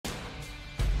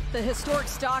The historic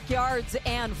Stockyards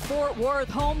and Fort Worth,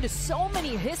 home to so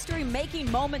many history-making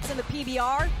moments in the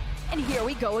PBR. And here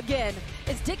we go again,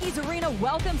 as Dickies Arena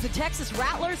welcomes the Texas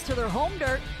Rattlers to their home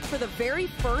dirt for the very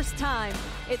first time.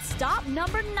 It's stop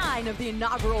number 9 of the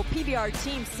inaugural PBR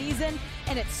team season,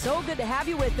 and it's so good to have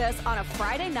you with us on a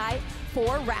Friday night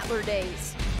for Rattler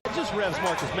Days. It just revs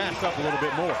Marcus Mass up a little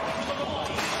bit more.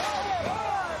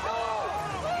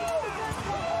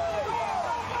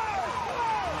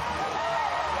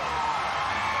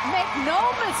 Make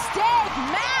no mistake,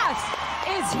 Mass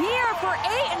is here for 8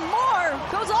 and more.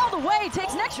 Goes all the way,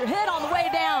 takes an extra hit on the way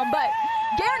down, but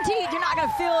guaranteed you're not going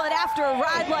to feel it after a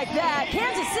ride like that.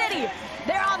 Kansas City,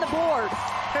 they're on the board.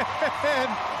 And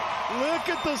look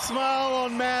at the smile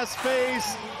on Mass'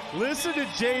 face. Listen to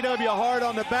J.W. Hart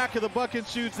on the back of the bucket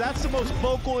shoots. That's the most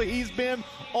vocal he's been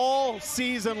all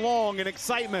season long, and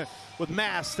excitement with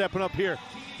Mass stepping up here.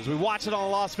 As we watch it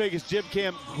on Las Vegas Gym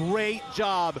Cam, great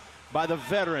job by the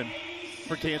veteran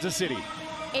for Kansas City.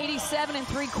 87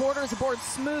 3/4 aboard,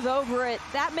 smooth over it.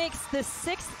 That makes the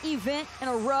 6th event in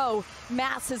a row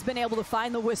Mass has been able to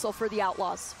find the whistle for the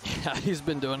Outlaws. Yeah, he's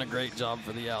been doing a great job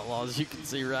for the Outlaws. You can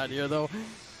see right here, though.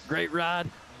 Great ride,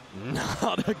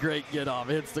 not a great get off.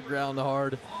 Hits the ground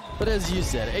hard. But as you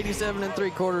said, 87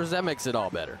 3/4, that makes it all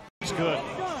better. It's good.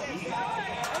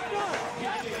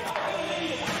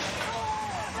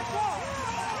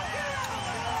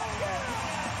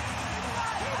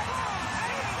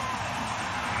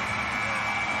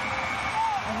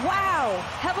 Wow,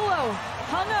 Hevelo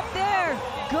hung up there.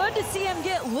 Good to see him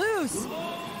get loose.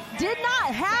 Did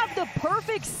not have the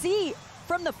perfect seat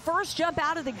from the first jump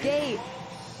out of the gate.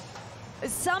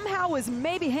 Somehow was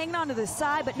maybe hanging on to the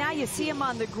side, but now you see him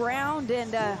on the ground.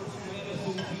 And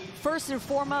first and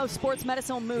foremost, sports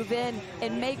medicine will move in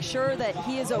and make sure that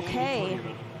he is okay.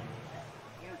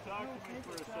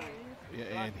 Yeah,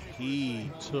 and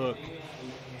he took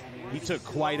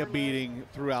quite a beating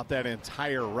throughout that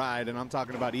entire ride, and I'm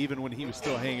talking about even when he was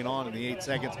still hanging on and the 8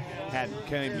 seconds hadn't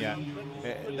come yet.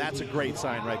 That's a great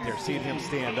sign right there, seeing him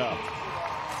stand up.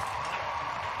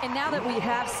 And now that we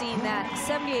have seen that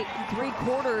 78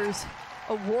 3/4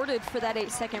 awarded for that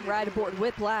 8-second ride aboard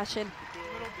Whiplash, and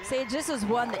Sage, this is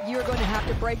one that you're going to have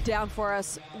to break down for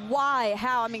us. Why?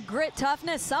 How? I mean, grit,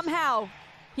 toughness, somehow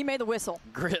he made the whistle.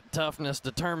 Grit, toughness,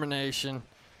 determination.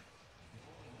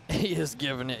 He is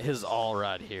giving it his all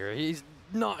right here. He's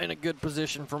not in a good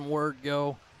position from word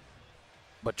go,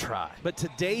 but try. But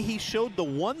today he showed the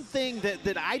one thing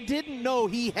that I didn't know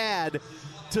he had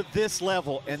to this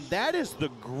level, and that is the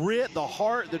grit, the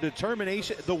heart, the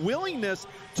determination, the willingness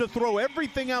to throw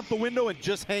everything out the window and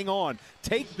just hang on.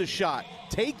 Take the shot,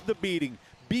 take the beating,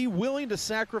 be willing to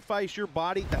sacrifice your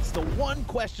body. That's the one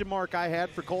question mark I had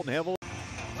for Colton Hevelo.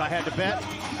 If I had to bet,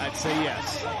 I'd say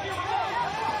yes.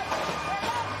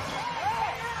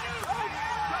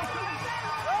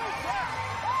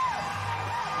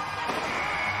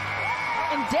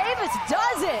 And Davis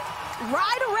does it.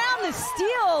 Right around the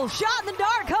steal. Shot in the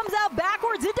dark, comes out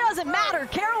backwards. It doesn't matter.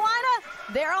 Carolina,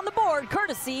 they're on the board,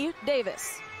 courtesy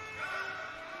Davis.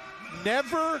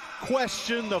 Never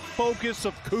question the focus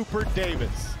of Cooper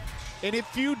Davis. And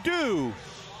if you do,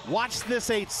 watch this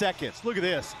 8 seconds. Look at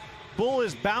this. Bull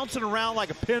is bouncing around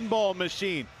like a pinball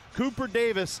machine. Cooper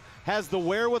Davis has the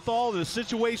wherewithal, the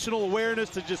situational awareness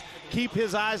to just keep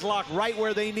his eyes locked right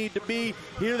where they need to be.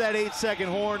 Hear that 8-second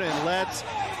horn, and let's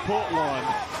put one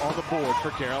on the board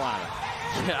for Carolina.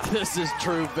 Yeah, this is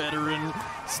true veteran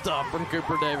stuff from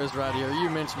Cooper Davis right here. You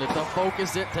mentioned it, the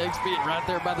focus it takes, being right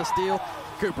there by the steal.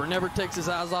 Cooper never takes his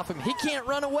eyes off him. He can't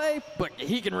run away, but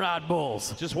he can ride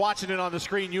bulls. Just watching it on the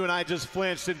screen, you and I just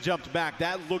flinched and jumped back.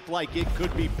 That looked like it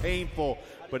could be painful,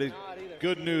 but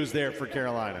good news there for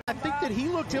Carolina. I think that he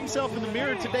looked himself in the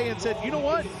mirror today and said, you know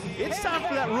what? It's time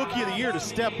for that Rookie of the Year to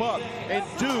step up and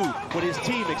do what his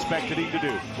team expected him to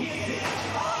do.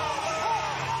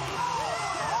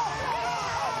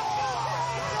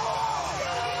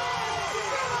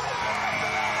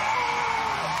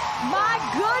 My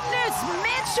goodness,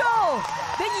 Mitchell,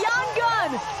 the young gun,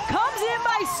 comes in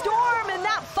by storm in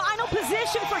that final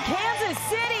position for Kansas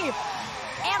City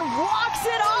and walks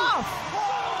it off.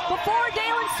 Before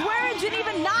Dalen Swearingen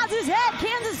even nods his head,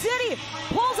 Kansas City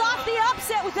pulls off the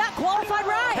upset with that qualified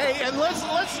ride. Hey, and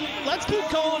let's keep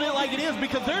calling it like it is,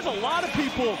 because there's a lot of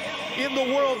people in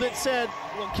the world that said,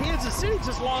 well, Kansas City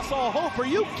just lost all hope. Are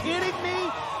you kidding me?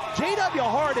 J.W.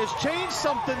 Hart has changed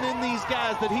something in these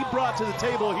guys that he brought to the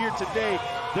table here today.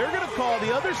 They're going to call,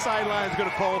 the other sideline is going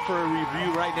to call for a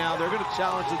review right now. They're going to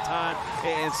challenge the time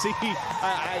and see.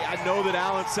 I know that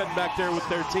Allen's sitting back there with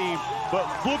their team, but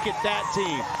look at that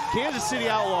team. Kansas City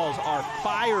Outlaws are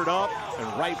fired up,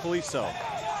 and rightfully so.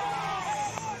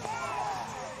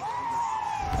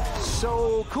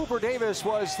 So Cooper Davis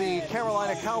was the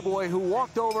Carolina Cowboy who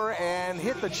walked over and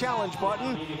hit the challenge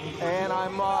button. And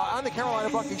I'm on the Carolina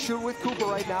bucking chute with Cooper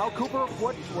right now. Cooper,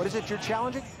 what is it you're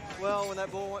challenging? Well, when that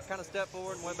bull kind of stepped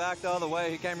forward and went back the other way,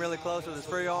 he came really close with his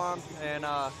free arm. And,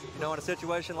 you know, in a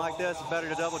situation like this, it's better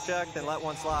to double check than let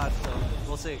one slide. So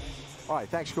we'll see. All right,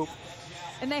 thanks, Coop.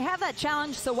 And they have that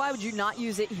challenge, so why would you not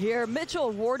use it here? Mitchell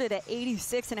awarded at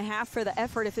 86.5 for the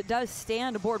effort if it does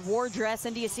stand aboard Wardress.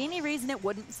 And do you see any reason it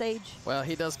wouldn't, Sage? Well,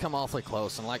 he does come awfully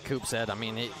close, and like Coop said, I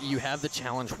mean, you have the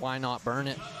challenge, why not burn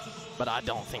it? But I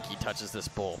don't think he touches this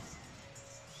bull.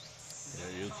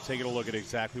 Yeah, you're taking a look at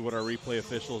exactly what our replay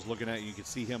official is looking at. You can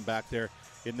see him back there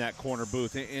in that corner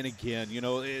booth. And again, you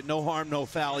know, no harm, no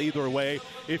foul either way.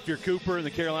 If you're Cooper and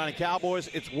the Carolina Cowboys,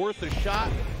 it's worth a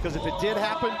shot, because if it did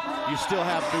happen, you still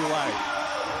have new life.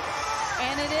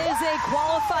 And it is a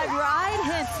qualified ride,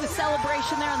 hence the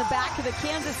celebration there on the back of the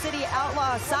Kansas City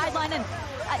Outlaw sideline. And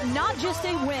not just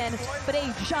a win, but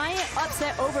a giant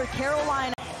upset over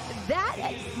Carolina. That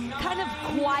kind of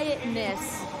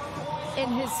quietness in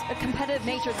his competitive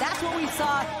nature, that's what we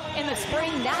saw in the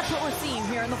spring. That's what we're seeing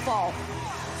here in the fall.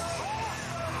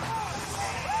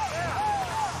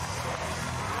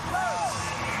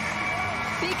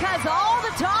 Because all the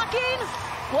talking,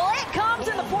 well, it comes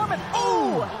in the form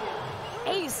of,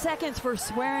 8 seconds for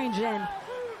Swearingen,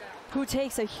 who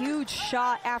takes a huge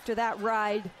shot after that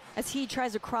ride as he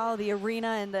tries to crawl the arena,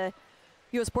 and the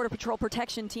U.S. Border Patrol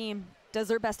Protection Team does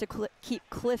their best to keep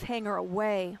Cliffhanger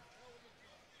away.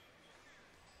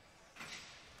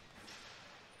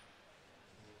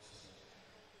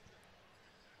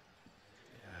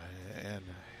 And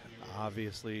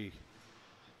obviously,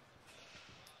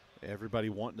 everybody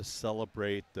wanting to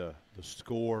celebrate the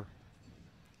score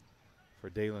for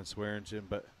Dalen Swearingen,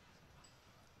 but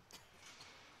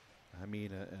I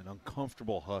mean an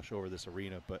uncomfortable hush over this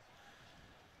arena. But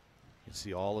you can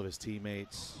see all of his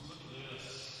teammates.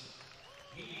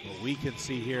 What we can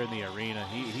see here in the arena,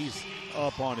 he's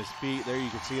up on his feet. There you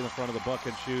can see in the front of the buck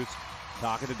and shoots,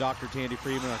 talking to Dr. Tandy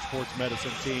Freeman, our sports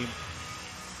medicine team.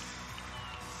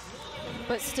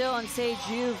 But still, and Sage,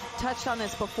 you've touched on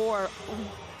this before,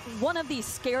 one of the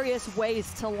scariest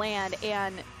ways to land,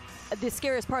 and the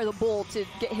scariest part of the bull to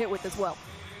get hit with as well.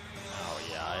 Oh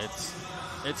yeah,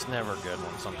 it's never good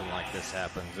when something like this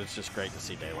happens. It's just great to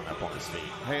see Dalen up on his feet.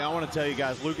 Hey, I want to tell you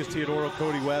guys, Lucas Teodoro,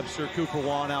 Cody Webster, Cooper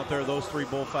Wan out there, those three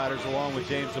bullfighters, along with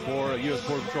James Zabora, U.S.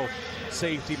 Border Patrol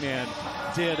safety man,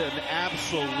 did an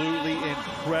absolutely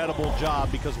incredible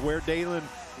job, because where Dalen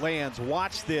lands,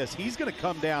 watch this, he's going to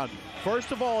come down.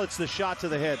 First of all, it's the shot to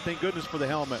the head. Thank goodness for the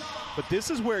helmet. But this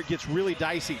is where it gets really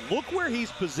dicey. Look where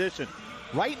he's positioned,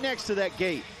 right next to that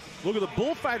gate. Look at the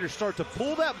bullfighters start to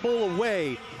pull that bull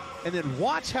away, and then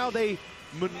watch how they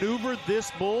maneuver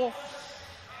this bull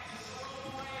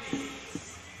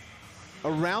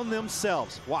around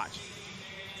themselves. Watch.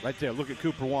 Right there, look at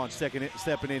Cooper Wan stepping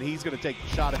in. He's going to take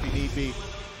the shot if he need be.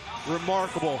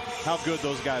 Remarkable how good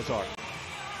those guys are.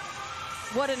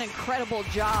 What an incredible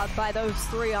job by those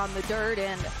three on the dirt,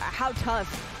 and how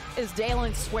tough is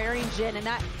Dalen Swearingen. And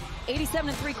that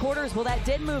 87 3/4, well, that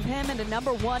did move him into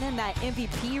 #1 in that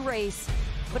MVP race.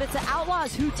 But it's the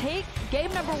Outlaws who take game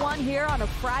 #1 here on a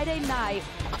Friday night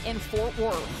in Fort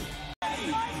Worth.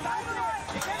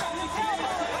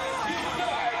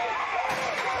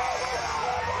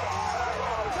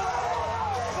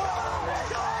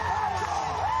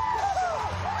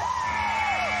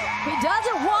 He does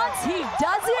it once, he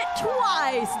does it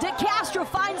twice. DeCastro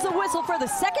finds the whistle for the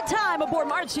second time aboard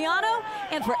Marciano.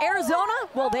 And for Arizona,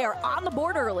 well, they are on the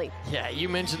board early. Yeah, you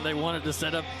mentioned they wanted to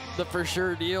set up the for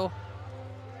sure deal.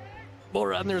 Bull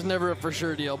riding, there's never a for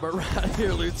sure deal, but right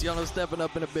here, Luciano stepping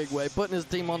up in a big way, putting his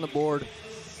team on the board.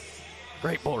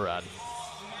 Great bull ride.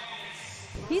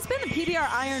 He's been the PBR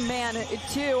Iron Man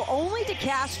too. Only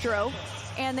DeCastro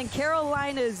and then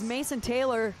Carolina's Mason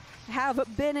Taylor have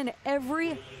been in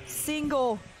every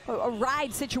single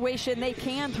ride situation they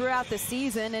can throughout the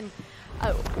season. And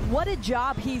what a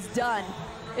job he's done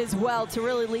as well to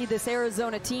really lead this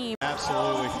Arizona team.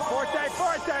 Absolutely. Forte,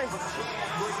 forte.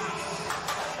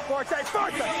 Forte,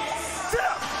 forte. Sit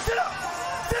up, sit up,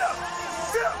 sit up,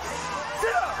 sit up,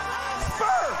 sit up.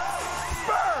 Spur,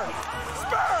 spur,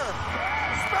 spur,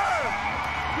 spur.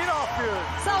 Get off here.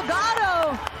 Salgado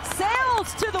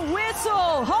sails to the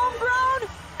whistle. Homegrown,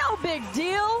 no big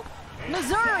deal.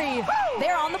 Missouri,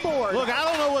 they're on the board. Look, I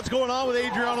don't know what's going on with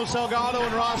Adriano Salgado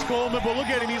and Ross Coleman, but look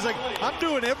at him. He's like, I'm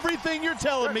doing everything you're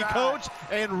telling me, coach.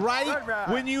 And right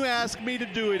when you ask me to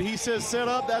do it, he says set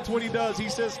up, that's what he does. He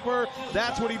says spur,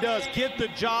 that's what he does. Get the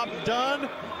job done.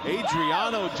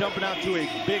 Adriano jumping out to a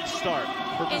big start.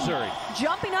 for Missouri. And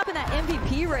jumping up in that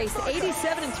MVP race,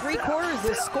 87 3/4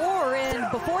 the score. And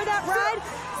before that ride,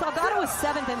 Salgado was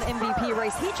 7th in the MVP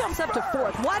race. He jumps up to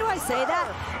 4th. Why do I say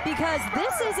that? Because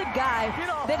this is a guy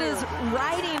that is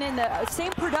riding in the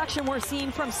same production we're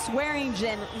seeing from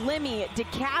Swearingen, Lemmy,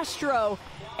 DeCastro,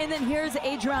 and then here's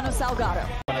Adriano Salgado.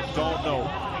 I don't know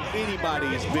anybody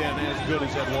has been as good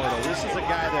as Eduardo. This is a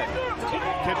guy that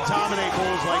can dominate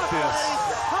bulls like this.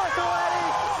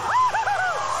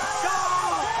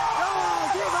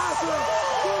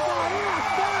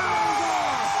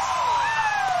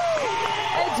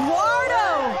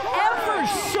 Eduardo, ever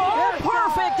so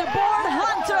perfect aboard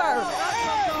Hunter.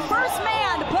 First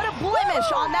man to put a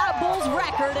blemish on that Bulls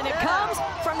record, and it comes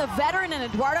from the veteran and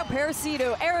Eduardo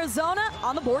Parasito. Arizona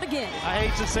on the board again. I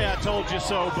hate to say I told you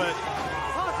so, but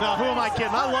now who am I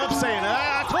kidding? I love saying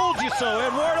I told you so.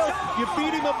 Eduardo, you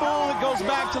feed him a bull, it goes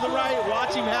back to the right.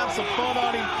 Watch him have some fun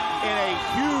on him, and a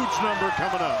huge number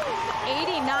coming up.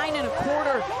 89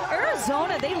 1/4.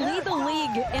 Arizona, they lead the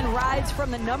league in rides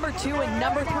from the number 2 and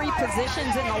number 3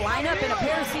 positions in the lineup, and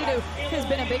Parasito has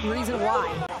been a big reason why.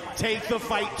 Take the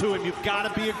fight to him. You've got to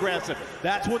be aggressive.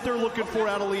 That's what they're looking for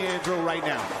out of Leandro right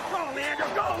now. Go, Leandro!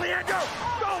 Go, Leandro!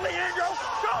 Go, Leandro!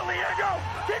 Go, Leandro!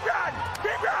 Keep riding!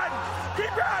 Keep riding!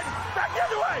 Keep riding! Back the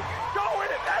other way! Go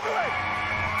with it! The other way!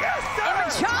 Yes, sir! And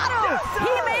Machado, yes, sir!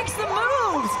 he makes the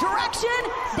moves.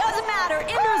 Direction doesn't matter.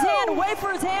 Into his hand, away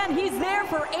for his hand. He's there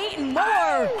for 8 and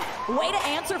more. Way to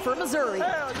answer for Missouri.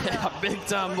 Yeah, big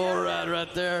time bull ride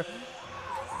right there.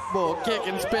 Bull kick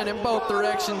and spin in both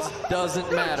directions.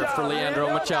 Doesn't matter for Leandro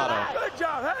Machado. Good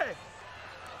job, hey!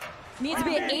 Needs to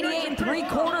be at 88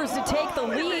 3/4 to take the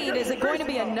lead. Is it going to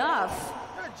be enough?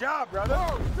 Good job, brother.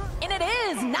 And it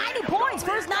is 90 points.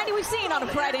 First 90 we've seen on a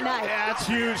Friday night. Yeah, that's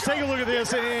huge. Take a look at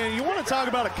this. And you want to talk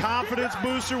about a confidence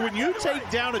booster. When you take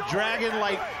down a dragon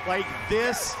like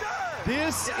this,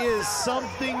 this is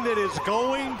something that is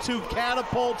going to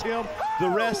catapult him the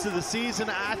rest of the season.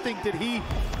 I think that he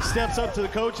steps up to the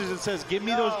coaches and says, give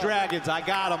me those dragons. I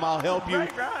got them. I'll help you.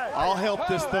 I'll help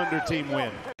this Thunder team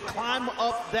win. Climb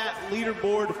up that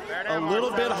leaderboard a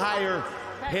little bit higher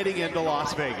heading into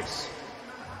Las Vegas.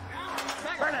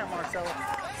 Burn down, Marcelo.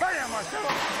 Burn down,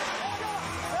 Marcelo.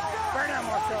 Burn down,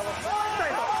 Marcelo. Stay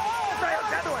hooked. Stay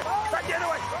hooked. The other way. Back the other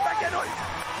way. Back the other way.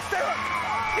 Stay hooked.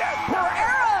 Yes.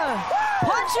 Pereira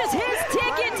punches his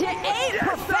ticket to 8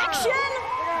 perfection.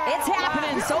 It's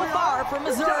happening so far for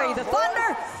Missouri. The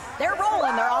Thunder, they're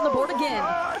rolling. They're on the board again.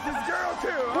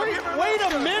 Wait a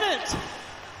minute.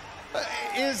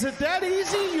 Is it that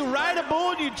easy? You ride a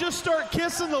bull and you just start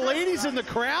kissing the ladies in the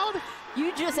crowd?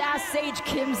 You just asked Sage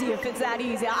Kimsey if it's that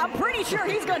easy. I'm pretty sure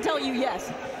he's going to tell you yes.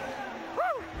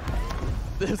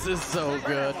 This is so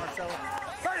good.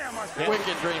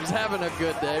 Wicked Dreams having a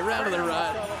good day. Round of the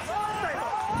ride.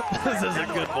 This is a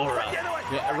good bull ride.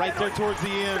 Yeah, right there towards the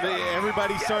end,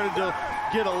 everybody started to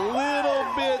get a little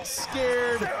bit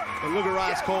scared. And look at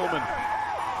Ross Coleman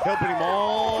helping him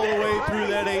all the way through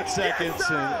that 8 seconds.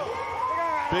 And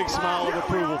big smile of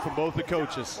approval from both the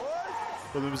coaches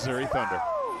for the Missouri Thunder.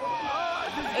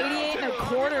 88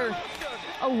 1/4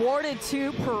 awarded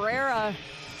to Pereira.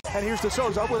 And here's De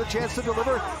Souza with a chance to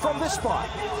deliver from this spot.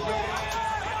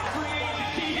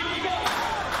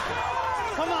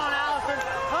 Come on, Allison.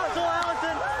 Hustle,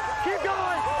 Allison. Keep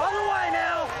going. Other way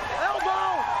now.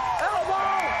 Elbow. Elbow.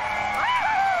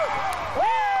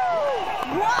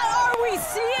 Woo! What are we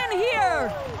seeing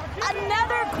here?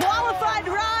 Another qualified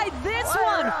ride. This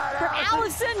one for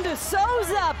Allison De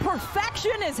Souza.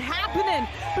 Perfection is happening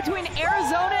between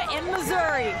Arizona and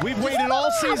Missouri. We've waited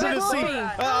all season to see Absolutely.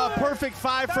 a perfect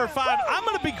 5 for 5. I'm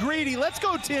going to be greedy. Let's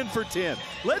go 10 for 10.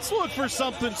 Let's look for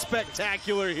something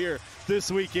spectacular here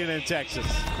this weekend in Texas.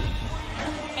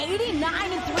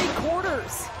 89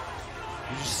 3/4.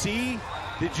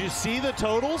 Did you see the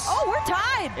totals? Oh, we're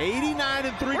tied.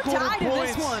 89 3/4 We're tied in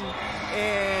points. this one.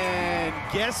 And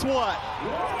guess what?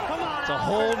 It's a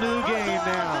whole new game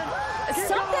now.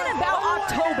 Something about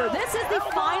October. This is the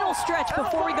final stretch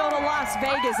before we go to Las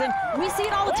Vegas, and we see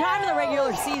it all the time in the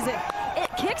regular season. It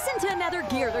kicks into another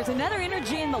gear. There's another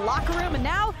energy in the locker room, and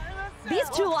now these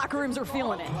two locker rooms are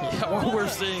feeling it. Yeah, what we're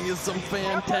seeing is some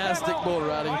fantastic bull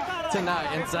riding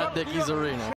tonight inside Dickies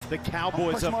Arena. The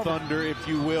Cowboys of Thunder, if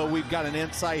you will. We've got an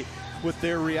insight with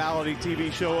their reality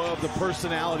TV show of the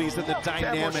personalities and the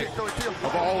dynamic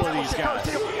of all of these guys.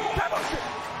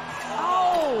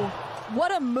 Oh,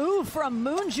 what a move from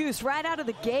Moon Juice right out of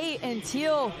the gate, and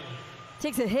Teal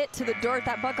takes a hit to the dirt.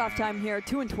 That buck-off time here,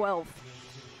 2 and 12.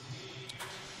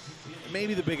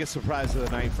 Maybe the biggest surprise of the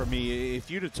night for me, if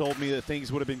you'd have told me that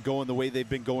things would have been going the way they've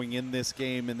been going in this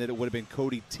game and that it would have been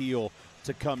Cody Teal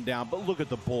to come down. But look at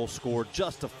the bull score,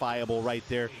 justifiable right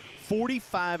there.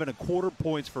 45.25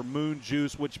 points for Moon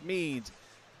Juice, which means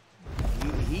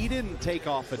he didn't take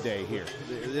off a day here.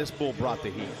 This bull brought the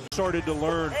heat. Started to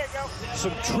learn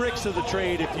some tricks of the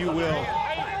trade, if you will,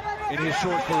 in his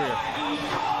short career.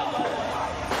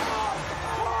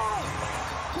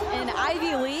 In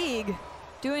Ivy League,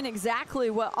 doing exactly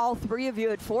what all three of you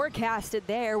had forecasted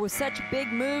there with such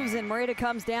big moves, and Morita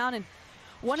comes down and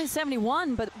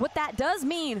 1-71. But what that does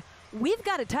mean, we've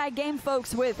got a tie game,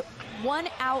 folks, with 1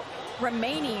 out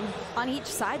remaining on each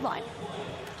sideline.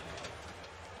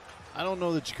 I don't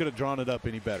know that you could have drawn it up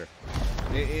any better,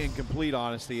 in complete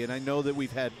honesty. And I know that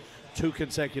we've had 2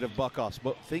 consecutive buck-offs,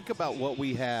 but think about what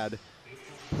we had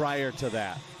prior to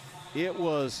that. It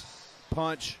was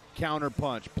punch, counter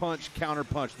punch, punch, counter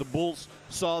punch. The Bulls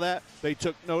saw that. They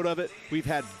took note of it. We've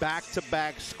had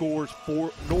back-to-back scores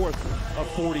north of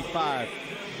 45.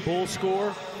 Bull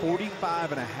score,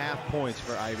 45.5 points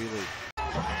for Ivy League.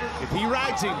 If he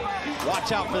rides him,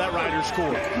 watch out for that rider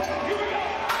score.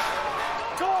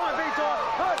 Go on, Vitor.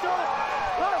 Do it.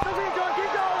 Vitor, keep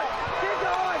going. Keep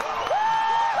going.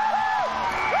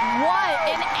 What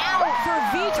an out for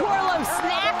Vitor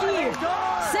Losnacki.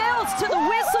 Sails to the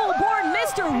whistle aboard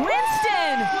Mr.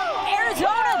 Winston.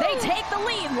 Arizona, they take the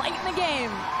lead late in the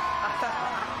game.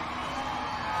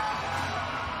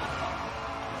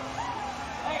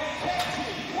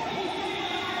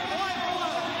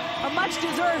 A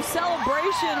much-deserved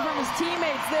celebration from his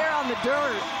teammates there on the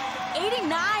dirt.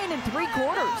 89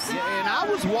 3/4. Yeah, and I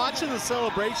was watching the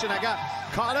celebration. I got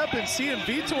caught up in seeing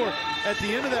Vitor at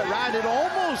the end of that ride. It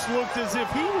almost looked as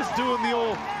if he was doing the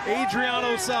old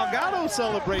Adriano Salgado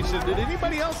celebration. Did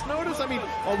anybody else notice? I mean,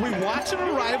 are we watching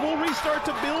a rivalry start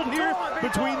to build here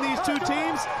between these two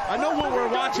teams? I know what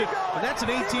we're watching, and that's an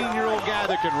 18-year-old guy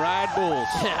that can ride bulls.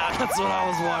 Yeah, that's what I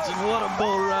was watching. What a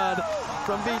bull ride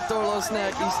from Vitor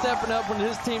Losnacki, stepping up when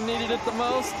his team needed it the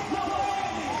most.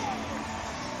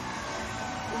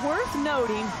 Worth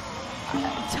noting,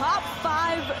 top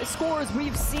 5 scores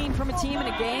we've seen from a team in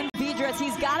a game. Vidres,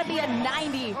 he's got to be a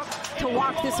 90 to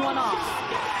walk this one off.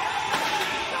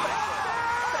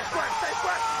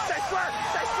 Stay square.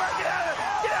 Get out of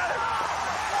there.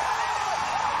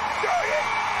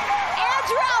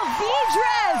 Andrew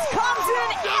Vidres comes in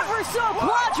ever so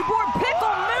clutch aboard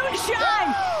Pickle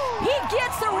Moonshine. He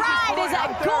gets the ride. Is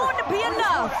that going to be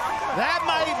enough? That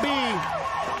might be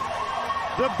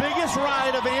the biggest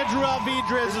ride of Andrew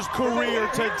Alvidrez's career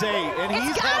to date, and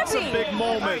he's had some big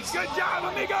moments. Good job,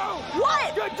 amigo.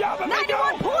 What? Good job, amigo.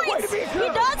 91 points. He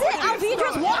does it.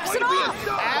 Alvidrez walks it off.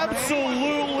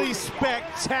 Absolutely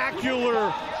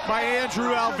spectacular by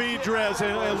Andrew Alvidrez,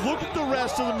 and look at the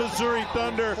rest of the Missouri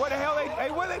Thunder. What the hell?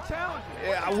 What are they challenging?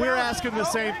 Yeah, we're asking the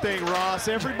same thing, Ross.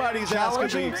 Everybody's asking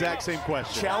the exact same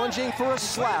question. Challenging for a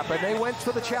slap, and they went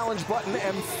for the challenge button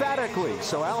emphatically.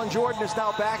 So Alan Jordan is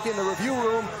now back in the review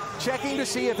room, checking to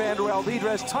see if Andrew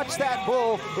Alvidrez touched that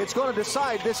bull. It's going to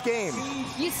decide this game.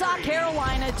 You saw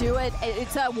Carolina do it.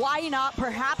 It's a why not,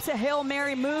 perhaps a Hail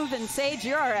Mary move. And Sage,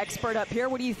 you're our expert up here.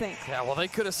 What do you think? Yeah, well, they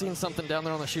could have seen something down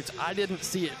there on the chutes. I didn't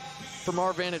see it from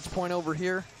our vantage point over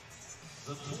here.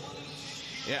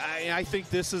 Yeah, I think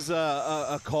this is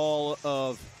a call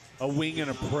of a wing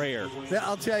and a prayer.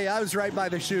 I'll tell you, I was right by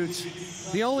the chutes.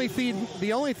 The only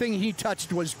thing he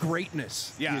touched was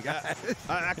greatness. Yeah,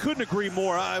 I couldn't agree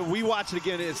more. We watch it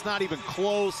again. It's not even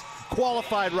close.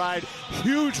 Qualified ride,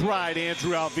 huge ride,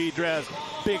 Andrew Alvidrez.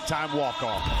 Big-time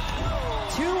walk-off.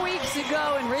 2 weeks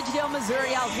ago in Ridgedale, Missouri,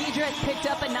 Alvidrez picked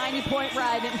up a 90-point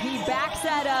ride, and he backs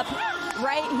that up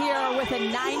right here with a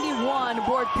 91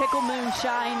 aboard Pickle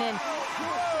Moonshine. And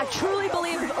I truly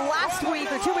believe last week,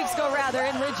 or 2 weeks ago rather,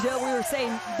 in Ridgedale, we were saying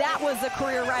that was a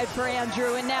career ride for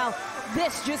Andrew, and now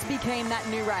this just became that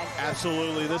new ride.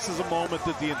 Absolutely. This is a moment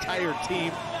that the entire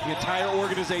team, the entire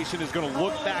organization is going to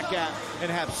look back at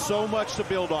and have so much to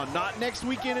build on. Not next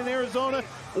weekend in Arizona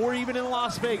or even in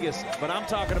Las Vegas, but I'm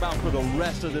talking about for the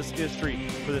rest of this history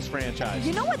for this franchise.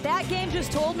 You know what that game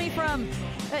just told me from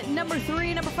number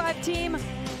 3, number 5 team?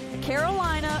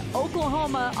 Carolina,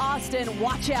 Oklahoma, Austin,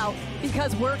 watch out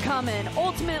because we're coming.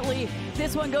 Ultimately,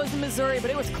 this one goes to Missouri, but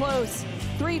it was close.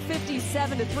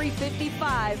 357 to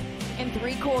 355 in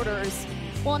 3/4.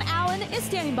 Well, and Allen is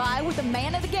standing by with the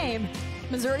man of the game,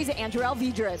 Missouri's Andrew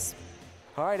Alvidrez.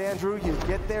 All right, Andrew, you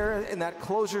get there in that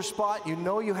closer spot. You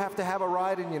know you have to have a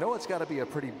ride, and you know it's got to be a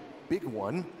pretty big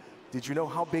one. Did you know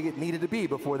how big it needed to be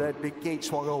before that big gate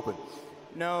swung open?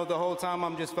 No, the whole time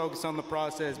I'm just focused on the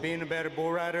process. Being a better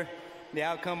bull rider, the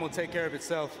outcome will take care of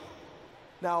itself.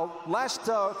 Now, last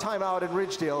time out in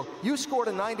Ridgedale, you scored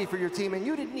a 90 for your team, and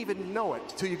you didn't even know it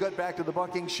until you got back to the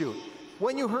bucking chute.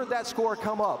 When you heard that score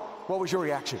come up, what was your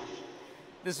reaction?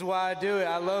 This is why I do it.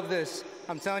 I love this.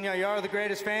 I'm telling y'all, y'all are the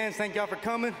greatest fans. Thank y'all for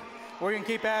coming. We're going to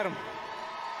keep at them.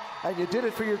 And you did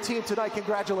it for your team tonight.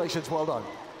 Congratulations. Well done.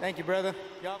 Thank you, brother.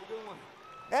 Y'all have a good one.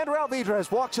 And Rattler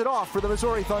walks it off for the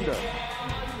Missouri Thunder.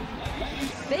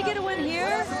 They get a win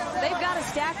here. They've got a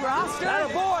stacked roster.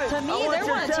 Attaboy. To me, they're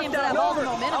one of the teams that have all the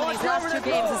momentum in these last 2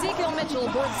 games. Ezekiel Mitchell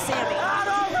aboard Sammy. Out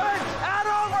over him! Out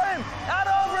over him! Out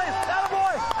over him!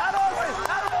 Attaboy! Out over him!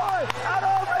 Attaboy! Out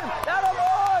over him!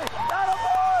 Attaboy!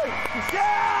 Attaboy!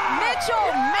 Yeah!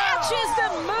 Mitchell matches the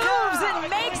moves and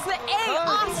makes the A.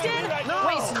 Austin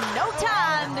waste no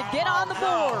time to get on the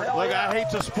board. Look, I hate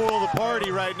to spoil the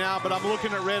party right now, but I'm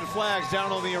looking at red flags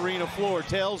down on the arena floor.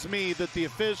 Tells me that the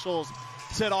officials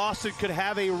said Austin could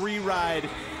have a re-ride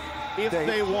if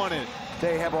they wanted.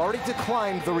 They have already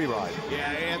declined the re-ride.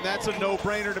 Yeah, and that's a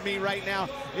no-brainer to me right now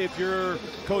if you're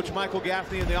Coach Michael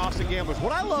Gaffney and the Austin Gamblers.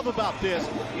 What I love about this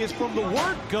is from the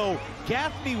word go,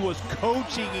 Gaffney was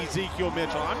coaching Ezekiel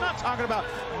Mitchell. I'm not talking about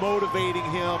motivating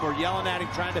him or yelling at him,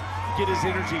 trying to get his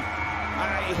energy.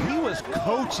 He was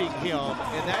coaching him,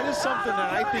 and that is something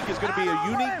that I think is going to be a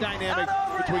unique dynamic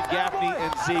between Gaffney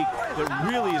and Zeke that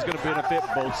really is going to benefit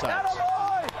both sides.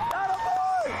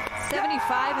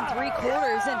 75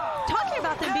 3/4, and talking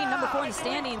about them being number 4 in the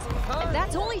standings,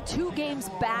 that's only 2 games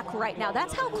back right now.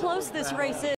 That's how close this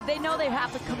race is. They know they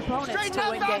have the components Straighten to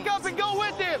that win back games. up and go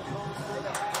with him.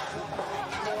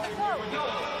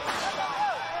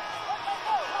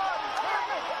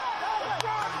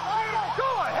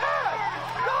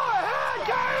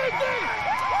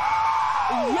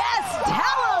 Yes,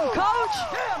 tell him, Coach.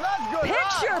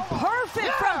 Picture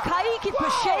perfect from Kaiki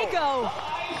Pacheco.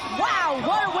 Wow,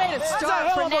 what a way to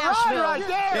start for Nashville. Right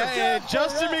there. Yeah, and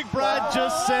Justin McBride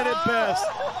just said it best.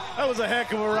 That was a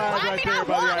heck of a ride right there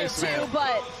by the Iceman.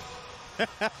 But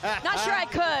not sure I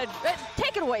could.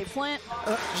 Take it away, Flint.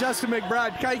 Justin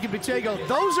McBride, Kaiki Pacheco,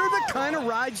 those are the kind of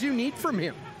rides you need from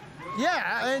him.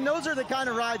 Yeah, and those are the kind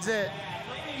of rides that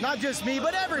not just me,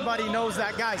 but everybody knows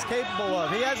that guy's capable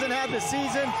of. He hasn't had the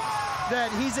season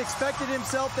that he's expected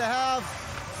himself to have.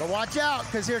 But watch out,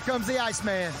 because here comes the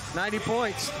Iceman. 90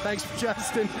 points. Thanks,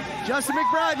 Justin. Justin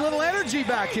McBride, little energy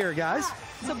back here, guys.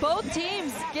 So both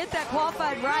teams get that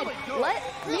qualified ride. Let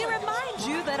me remind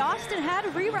you that Austin had a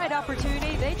re-ride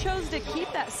opportunity. They chose to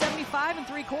keep that 75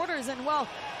 3/4, and well,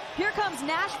 here comes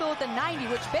Nashville with the 90,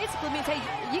 which basically means, hey,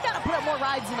 you got to put up more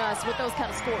rides than us with those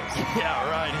kind of scores. Yeah,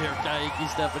 right here, Kaiki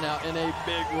stepping out in a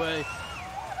big way,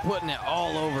 putting it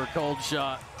all over Cold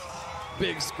Shot.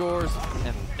 Big scores,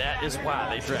 and that is why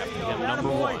they drafted him number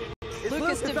 1.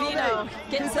 Lucas Davino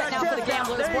getting set now for the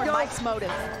Gamblers for Mike's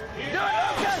motive. Do it,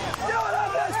 Lucas! Do it,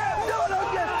 Lucas! Do it,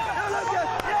 Lucas! Do it, Lucas!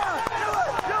 Yeah! Do it!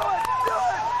 Do it! Do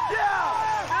it! Yeah!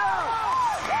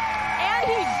 Yeah! And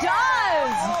he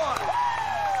does!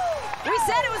 We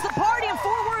said it was the party in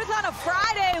Fort Worth on a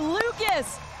Friday.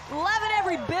 Lucas, loving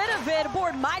every bit of it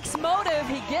aboard Mike's motive.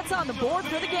 He gets on the board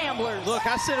for the Gamblers. Look,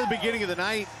 I said at the beginning of the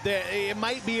night that it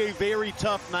might be a very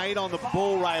tough night on the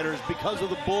bull riders because of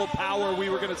the bull power we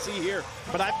were going to see here.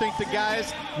 But I think the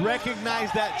guys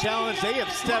recognize that challenge. They have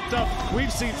stepped up.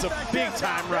 We've seen some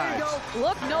big-time rides.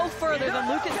 Look no further than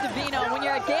Lucas Davino. When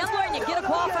you're a gambler and you get a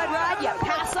qualified ride, you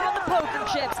pass on the poker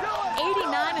chips.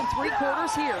 89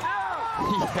 3/4 here.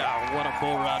 Yeah, what a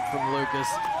bull ride from Lucas.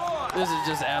 This is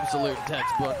just absolute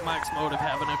textbook. Mike's motive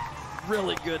having a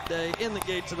really good day in the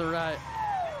gate to the right.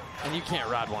 And you can't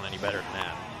ride one any better than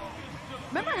that.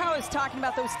 Remember how I was talking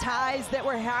about those ties that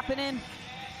were happening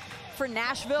for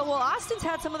Nashville? Well, Austin's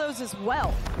had some of those as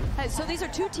well. So these are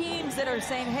 2 teams that are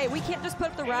saying, hey, we can't just put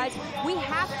up the rides. We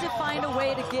have to find a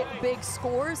way to get big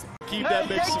scores. Keep that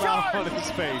big smile on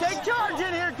his face. Take charge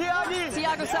in here, Tiagi!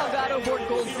 Thiago Salgado aboard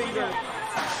Goldfinger.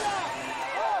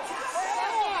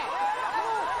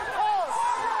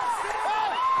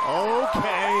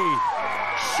 Okay.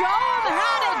 Show him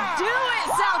how to do it,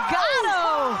 Salgado.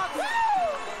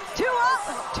 2 up,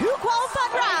 2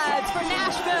 qualified rides for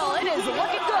Nashville. It is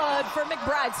looking good for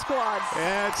McBride's squad.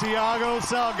 And Thiago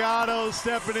Salgado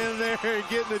stepping in there and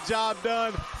getting the job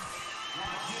done.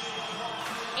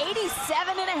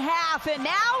 87 1/2, and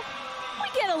now we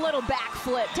get a little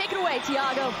backflip. Take it away,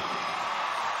 Thiago.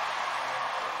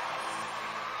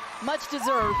 Much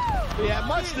deserved. Yeah,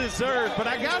 much deserved, but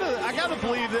I gotta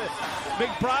believe that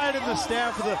McBride and the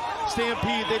staff of the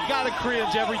Stampede, they've got to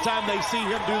cringe every time they see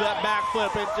him do that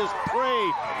backflip and just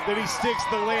pray that he sticks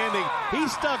the landing. He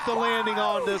stuck the landing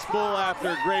on this bull after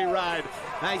a great ride.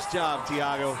 Nice job,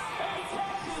 Thiago.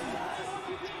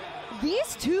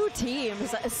 These 2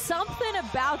 teams, something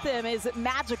about them is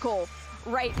magical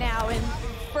right now, and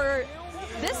for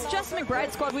this Justin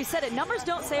McBride squad, we said it, numbers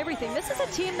don't say everything. This is a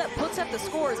team that puts up the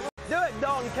scores. Do it,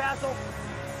 Dalton Castle.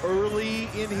 Early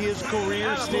in his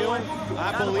career still,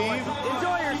 I believe.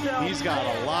 Enjoy yourself. He's got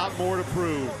a lot more to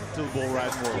prove to the bull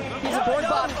riding world. He's a born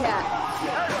Bobcat.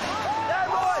 There,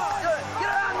 boys. Good.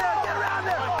 Get around there. Get around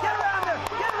there. Get around there.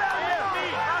 Get around there.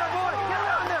 Atta boy. Get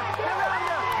around there. Get around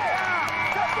there.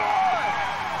 Yeah. Good boy.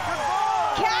 Good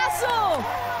boy. Castle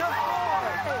Good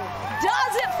boy.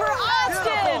 does it for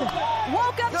Austin.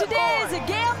 Woke up Good today boy. as a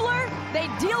gambler. They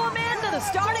deal him into the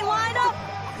starting lineup.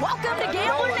 Welcome to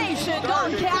Gambler Nation,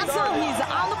 Dalton Castle. He's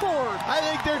on the board. I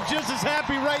think they're just as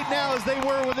happy right now as they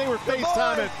were when they were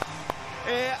FaceTiming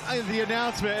the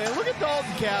announcement. And look at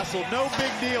Dalton Castle. No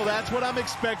big deal. That's what I'm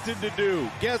expected to do.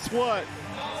 Guess what?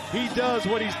 He does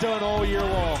what he's done all year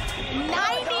long.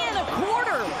 90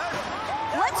 1/4.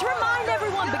 Let's remind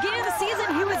everyone, beginning of the season,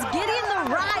 he was getting the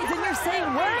rides, and you're saying,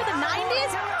 where are the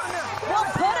 90s? Well,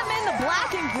 put him in the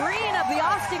black and green of the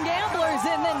Austin Gamblers,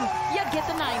 and then you get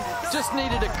the 90s. Just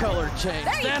needed a color change.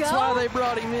 There you That's go. why they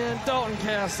brought him in. Dalton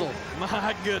Castle,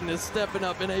 my goodness, stepping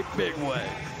up in a big way.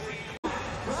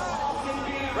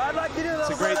 Ride like you do, It's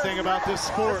a great thing about this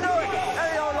sport. Do it.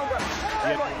 There you go, little bro.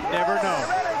 You never know.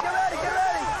 Get ready, get ready, get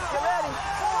ready, get ready.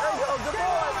 There you go, good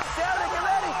boy. Get ready, get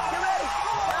ready, get ready.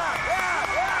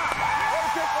 Yeah.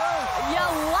 Kick loose. You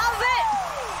love it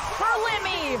for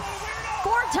Lemmy.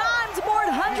 4 times aboard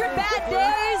 100 bad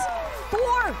days,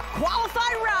 4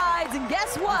 qualified rides, and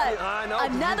guess what? I know.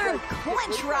 Another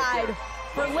clinch ride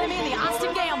for Lemmy and the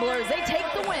Austin Gamblers. They take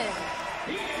the win.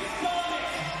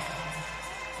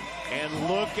 And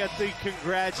look at the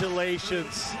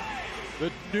congratulations. The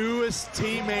newest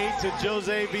teammate to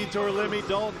Jose Vitor Lemmy,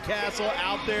 Dalton Castle,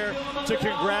 out there to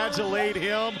congratulate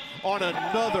him on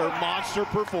another monster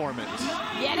performance.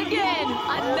 Yet again,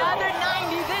 another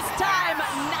 90, this time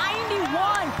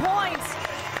 91 points.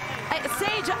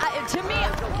 Sage, to me,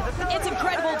 it's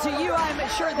incredible. To you, I'm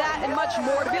sure that and much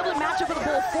more. To be able to match up with a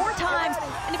bull 4 times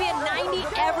and to be at 90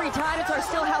 every time, it's our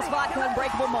Stillhouse Vodka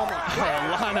Unbreakable moment.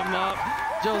 Line him up.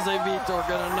 Jose Vitor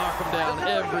gonna knock him down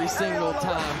every single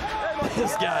time.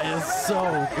 This guy is so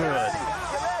good.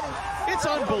 It's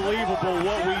unbelievable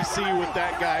what we see with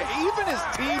that guy. Even his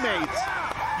teammates,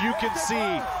 you can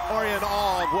see, are in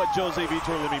awe of what Jose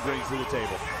Vitor Lemmy brings to the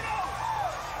table.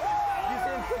 You see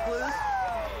him kick loose?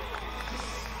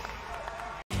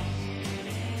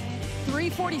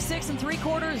 346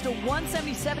 3/4 to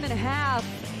 177.5.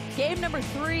 Game number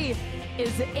 3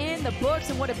 is in the books,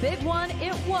 and what a big one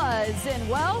it was. And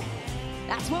well,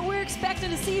 that's what we're expecting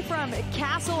to see from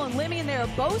Castle and Lemmy, and they're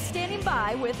both standing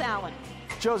by with Allen.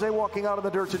 Jose walking out of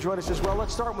the dirt to join us as well.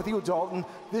 Let's start with you, Dalton.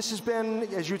 This has been,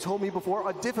 as you told me before,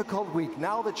 a difficult week.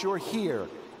 Now that you're here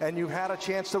and you've had a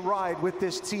chance to ride with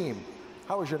this team,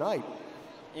 how was your night?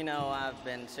 You know, I've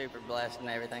been super blessed in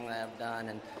everything that I've done,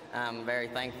 and I'm very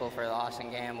thankful for the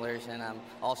Austin Gamblers, and I'm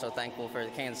also thankful for the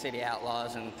Kansas City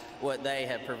Outlaws and what they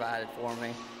have provided for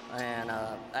me. And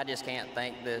I just can't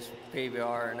thank this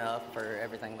PBR enough for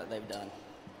everything that they've done.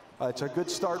 It's a good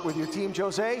start with your team,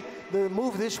 Jose. The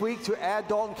move this week to add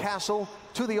Dalton Castle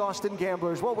to the Austin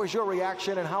Gamblers. What was your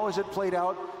reaction, and how has it played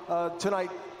out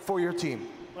tonight for your team?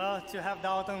 Well, to have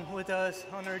Dalton with us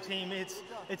on our team,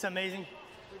 it's amazing.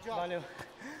 Good job. Valeu.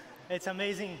 It's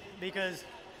amazing because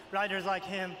riders like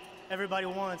him, everybody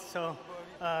wants. So,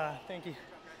 thank you.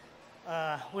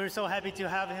 We're so happy to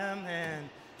have him, and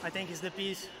I think he's the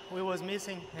piece we was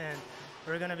missing, and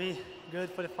we're gonna be good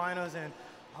for the finals, and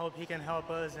hope he can help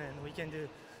us, and we can do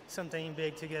something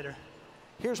big together.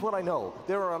 Here's what I know.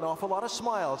 There are an awful lot of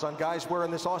smiles on guys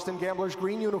wearing this Austin Gamblers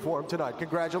green uniform tonight.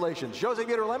 Congratulations, Jose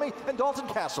Vitor Lemmy and Dalton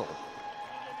Castle.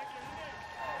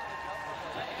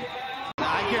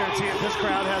 I guarantee if this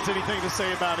crowd has anything to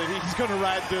say about it, he's going to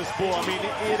ride this bull. I mean,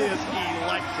 it is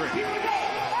electric.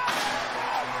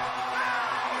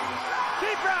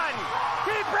 Keep riding!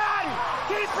 Keep riding!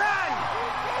 Keep riding!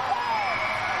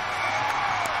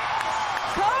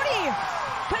 Cody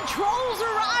controls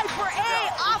a ride for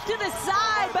A off to the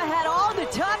side, but had all the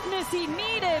toughness he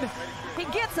needed. He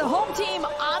gets the home team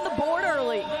on the board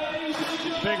early.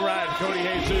 Big ride. Cody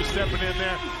Jesus stepping in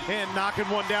there and knocking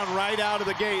one down right out of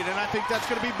the gate, and I think that's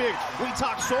going to be big. We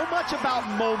talk so much about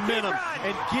momentum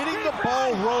and getting the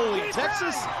ball rolling.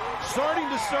 Texas starting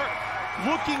to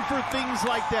looking for things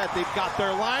like that. They've got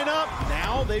their lineup.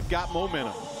 Now they've got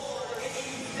momentum.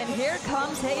 And here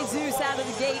comes Jesus out of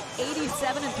the gate,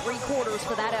 87 3/4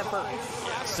 for that effort.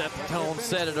 Set the tone,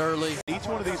 set it early. Each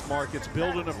one of these markets,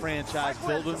 building a franchise,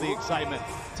 building the excitement.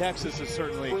 Texas has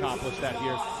certainly accomplished that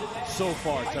here so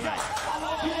far tonight.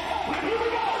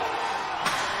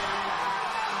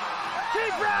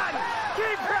 Keep riding!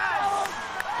 Keep riding!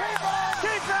 Keep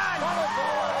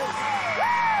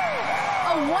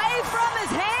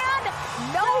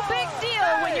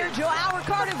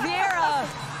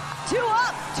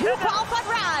 2 qualified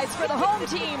rides for the home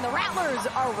team. The Rattlers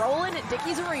are rolling at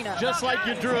Dickies Arena. Just like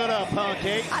you drew it up, huh,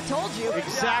 Kate? I told you.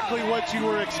 Exactly what you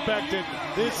were expecting.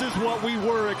 This is what we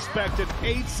were expecting.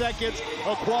 8 seconds,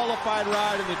 a qualified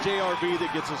ride, and the JRB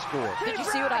that gets a score. Did you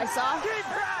see what I saw?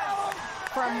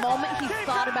 For a moment, he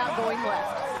thought about going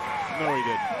left. No, he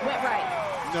didn't. Went right.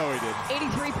 No, he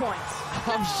didn't. 83 points.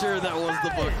 I'm sure that was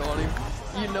the book on him.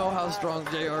 You know how strong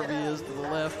JRB is to the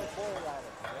left.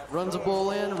 Runs a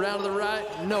bull in, round to the right,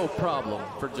 no problem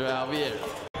for Javier.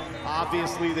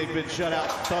 Obviously, they've been shut out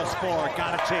thus far.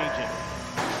 Got to change it.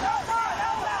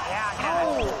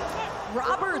 Oh,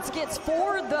 Roberts gets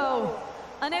forward, though.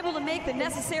 Unable to make the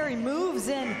necessary moves,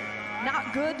 and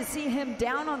not good to see him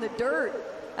down on the dirt.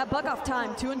 At buck-off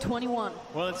time, 2:21.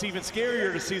 Well, it's even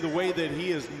scarier to see the way that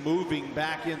he is moving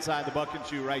back inside the buck and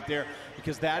shoe right there,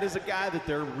 because that is a guy that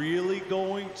they're really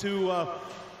going to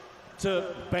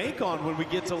bank on when we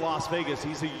get to Las Vegas.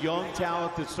 He's a young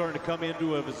talent that's starting to come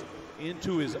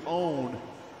into his own.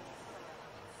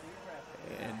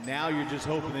 And now you're just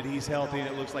hoping that he's healthy, and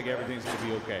it looks like everything's going to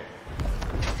be okay.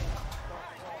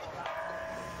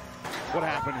 What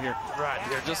happened here? Right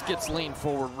here, just gets leaned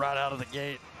forward right out of the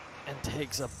gate and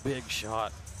takes a big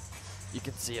shot. You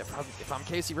can see it. If I'm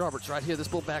Casey Roberts right here, this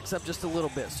bull backs up just a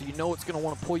little bit, so you know it's going to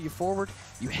want to pull you forward.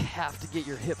 You have to get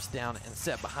your hips down and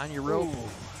set behind your rope.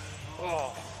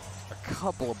 Oh, a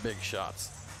couple of big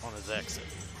shots on his exit.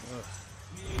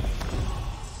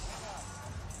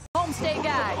 Home state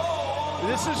guy.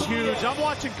 This is huge. I'm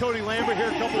watching Cody Lambert here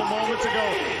a couple of moments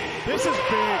ago. This is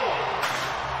big.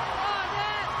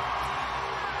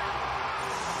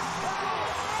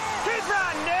 Keep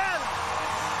riding, Dad.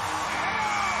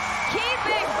 Keep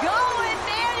it going,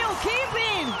 Daniel. Keep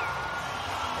him.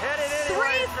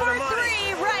 3 for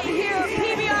 3 right here,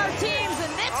 PBR teams,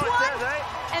 and this one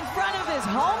in front of his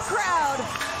home crowd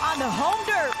on the home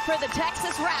dirt for the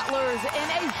Texas Rattlers in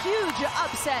a huge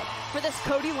upset for this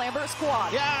Cody Lambert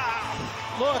squad. Yeah,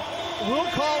 look, we'll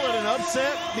call it an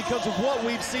upset because of what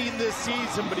we've seen this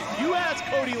season, but if you ask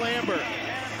Cody Lambert,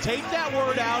 take that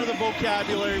word out of the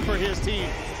vocabulary for his team.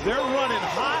 They're running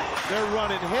hot, they're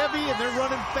running heavy, and they're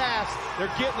running fast.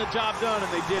 They're getting the job done,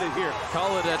 and they did it here.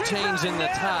 Call it a change in the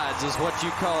tides is what you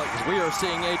call it, because we are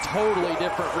seeing a totally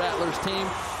different Rattlers team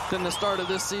than the start of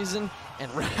this season.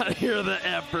 And right here, the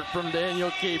effort from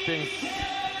Daniel Keeping.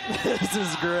 This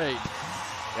is great.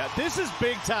 Yeah, this is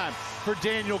big time for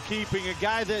Daniel Keeping, a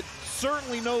guy that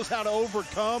certainly knows how to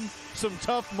overcome some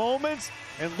tough moments.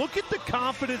 And look at the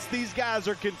confidence these guys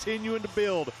are continuing to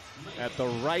build at the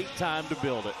right time to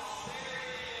build it.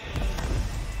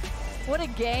 What a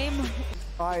game.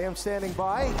 I am standing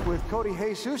by with Cody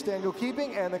Jesus, Daniel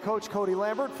Keeping, and the coach Cody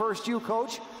Lambert. First you,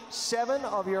 coach, 7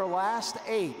 of your last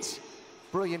 8.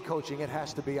 Brilliant coaching, it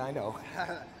has to be, I know.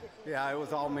 Yeah, it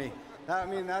was all me. I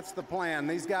mean, that's the plan.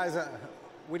 These guys,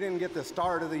 we didn't get the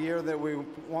start of the year that we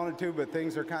wanted to, but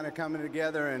things are kind of coming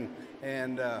together,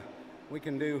 and we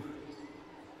can do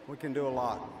a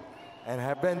lot. And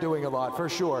have been doing a lot, for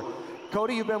sure.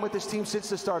 Cody, you've been with this team since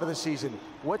the start of the season.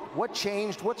 What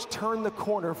changed? What's turned the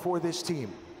corner for this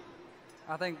team?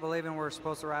 I think believing we're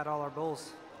supposed to ride all our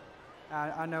bulls.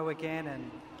 I know we can, and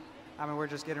I mean, we're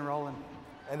just getting rolling.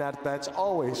 And that's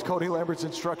always Cody Lambert's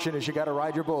instruction, is you got to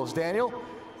ride your bulls. Daniel,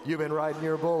 you've been riding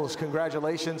your bulls.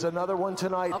 Congratulations, another one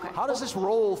tonight. Okay. How does this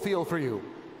roll feel for you?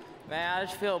 Man, I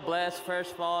just feel blessed,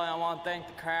 first of all, and I want to thank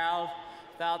the crowd.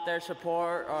 Without their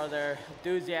support or their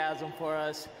enthusiasm for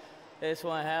us, this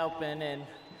wasn't helping. And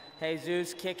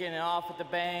Jesus kicking it off with the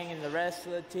bang, and the rest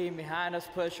of the team behind us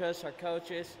push us, our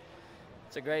coaches.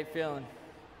 It's a great feeling.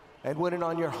 And winning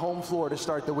on your home floor to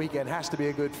start the weekend has to be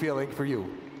a good feeling for you.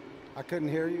 I couldn't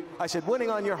hear you. I said winning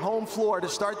on your home floor to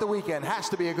start the weekend has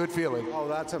to be a good feeling. Oh,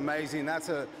 that's amazing. That's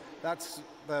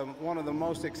one of the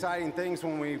most exciting things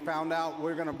when we found out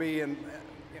we're going to be in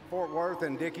Fort Worth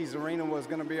and Dickies Arena was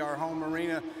going to be our home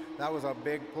arena. That was a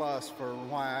big plus for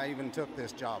why I even took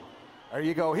this job. There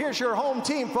you go. Here's your home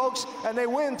team, folks, and they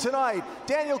win tonight.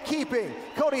 Daniel Keeping,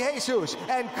 Cody Jesus,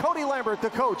 and Cody Lambert,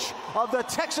 the coach of the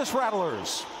Texas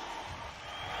Rattlers.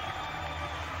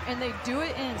 And they do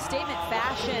it in statement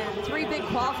fashion. 3 big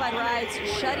qualified rides,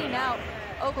 shutting out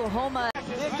Oklahoma.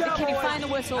 Can you find the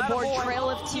whistle aboard Trail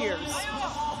of Tears?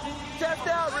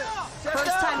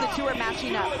 First time the two are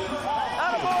matching up.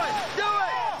 Attaboy! Do it!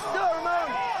 Do it, Ramon!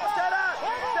 Set up!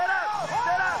 Set up!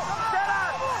 Set up! Set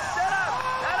up! Set up!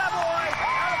 Attaboy!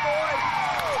 Attaboy!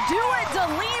 Do it,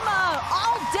 DeLima,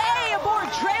 all day aboard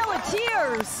Trail of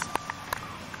Tears.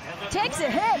 Takes a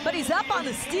hit, but he's up on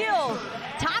the steel.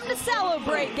 Time to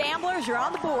celebrate, gamblers. You're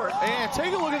on the board. And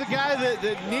take a look at the guy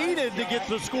that needed to get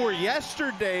the score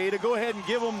yesterday to go ahead and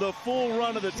give him the full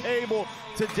run of the table.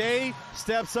 Today,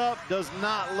 steps up, does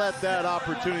not let that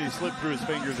opportunity slip through his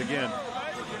fingers again.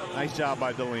 Nice job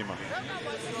by DeLima.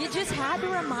 You just had to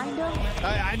remind him.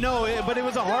 I know, but it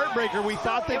was a heartbreaker. We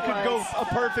thought they could go a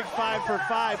perfect 5 for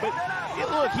 5, but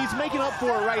look, he's making up for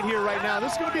it right here, right now.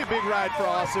 This is going to be a big ride for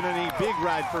Austin and a big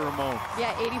ride for Ramon.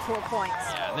 Yeah, 84 points.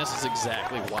 Yeah, and this is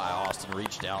exactly why Austin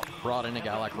reached out, brought in a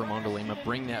guy like Ramon DeLima,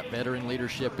 bring that veteran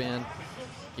leadership in.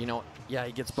 You know, yeah,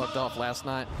 he gets bucked off last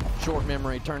night. Short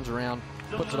memory, turns around,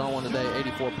 puts it on one today,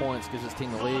 84 points, gives his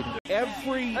team the lead.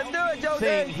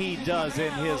 Everything he does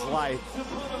in his life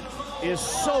is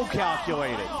so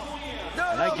calculated.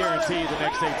 And I guarantee you the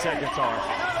next 8 seconds are.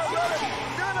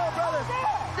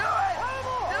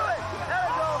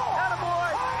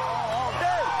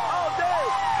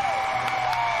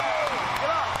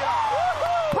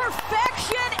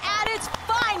 Perfection at its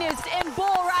finest in bull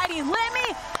riding.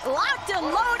 Lemmy, locked and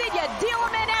loaded. You deal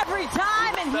him in every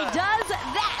time, and he does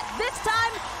that. This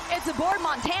time, it's aboard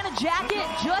Montana jacket.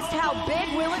 Just how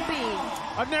big will it be?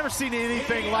 I've never seen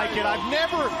anything like it. I've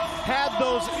never had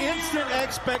those instant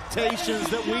expectations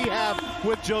that we have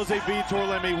with Jose Vitor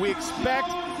Lemmy. We expect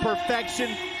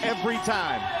perfection every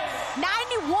time.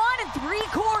 91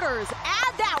 3/4.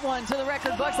 Add that one to the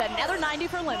record books. Another 90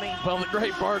 for Lemmy. Well, the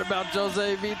great part about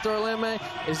Jose Vitor Lemmy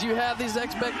is you have these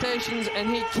expectations, and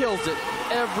he kills it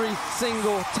every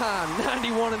single time.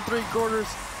 91 3/4.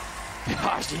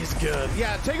 Gosh, he's good.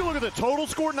 Yeah, take a look at the total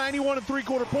score, 91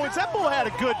 3/4 points. That bull had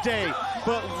a good day,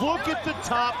 but look at the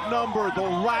top number. The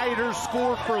rider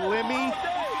score for Lemmy,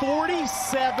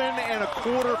 47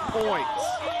 1/4 points.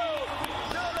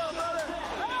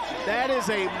 That is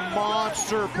a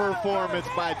monster performance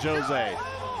by Jose.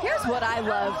 Here's what I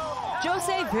love.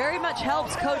 Jose very much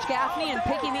helps Coach Gaffney in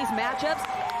picking these matchups.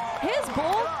 His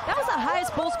bull, that was the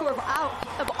highest bull score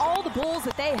of all the bulls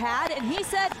that they had, and he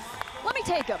said, let me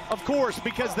take him. Of course,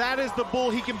 because that is the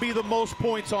bull he can be the most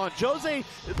points on. Jose,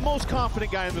 the most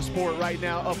confident guy in the sport right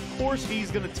now. Of course, he's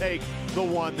going to take the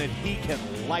one that he can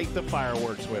light the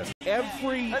fireworks with.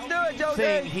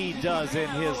 Everything he does in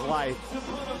his life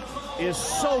is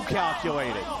so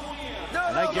calculated.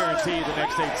 And I guarantee you the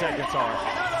next 8 seconds are.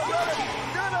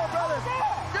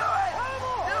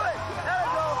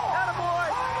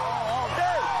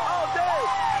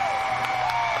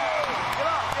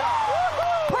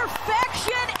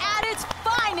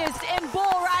 In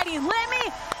bull riding.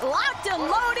 Lemmy, locked and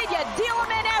loaded. You deal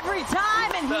him in every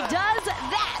time, and he does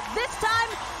that. This time,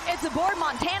 it's aboard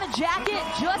Montana jacket.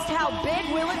 Just how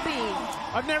big will it be?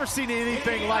 I've never seen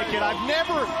anything like it. I've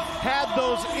never had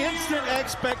those instant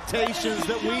expectations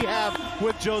that we have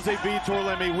with Jose Vitor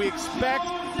Lemmy. We expect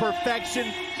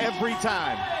perfection every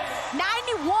time.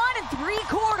 91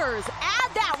 3/4.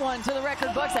 Add that one to the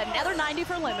record books. Another 90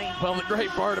 for Lemmy. Well, the great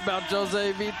part about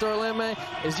Jose Vitor Lemmy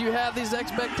is you have these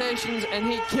expectations, and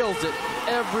he kills it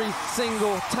every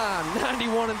single time.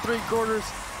 91 3/4.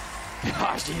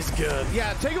 Gosh, he's good.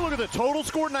 Yeah, take a look at the total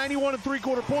score, 91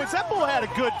 3/4 points. That bull had a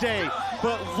good day,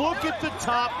 but look at the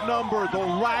top number. The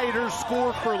rider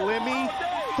score for Lemmy,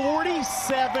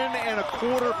 47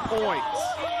 1/4 points.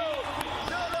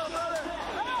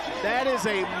 That is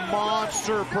a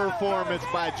monster performance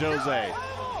by Jose.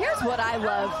 Here's what I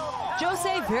love.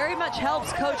 Jose very much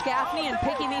helps Coach Gaffney in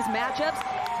picking these matchups.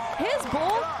 His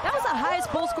bull, that was the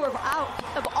highest bull score of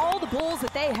all the bulls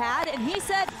that they had, and he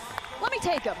said, let me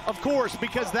take him. Of course,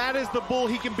 because that is the bull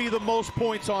he can be the most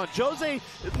points on. Jose,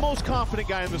 the most confident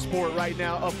guy in the sport right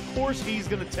now. Of course, he's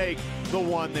going to take the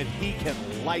one that he can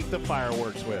light the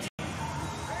fireworks with.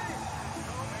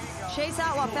 Chase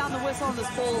Outlaw found the whistle on this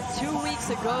bull 2 weeks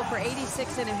ago for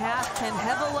 86 1/2. Can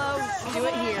Hevelo do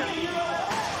it here?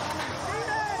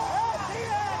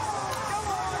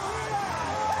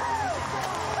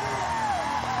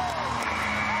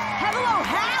 Hevelo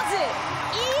has it.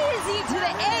 Easy to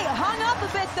the 8. Hung up a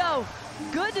bit, though.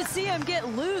 Good to see him get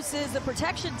loose as the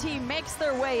protection team makes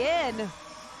their way in.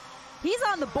 He's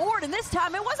on the board, and this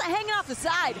time it wasn't hanging off the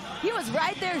side. He was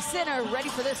right there center, ready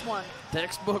for this one.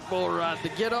 Textbook bull ride. The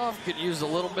get off could use a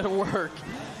little bit of work,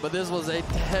 but this was a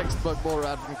textbook bull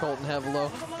ride from Colton Hevelo.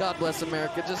 God bless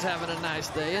America, just having a nice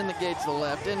day. In the gate to the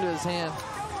left, into his hand.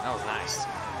 That was nice.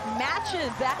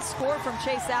 Matches that score from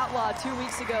Chase Outlaw 2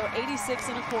 weeks ago, 86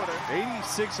 1/4.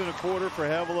 86 1/4 for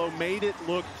Hevelo. Made it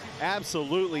look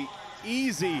absolutely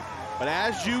easy, but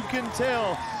as you can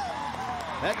tell,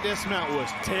 that dismount was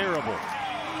terrible.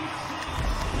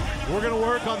 We're going to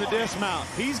work on the dismount.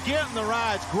 He's getting the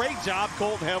rides. Great job,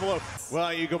 Colton Hevelo.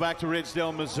 Well, you go back to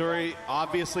Ridgedale, Missouri.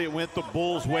 Obviously, it went the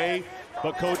Bulls' way.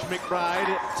 But Coach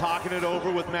McBride talking it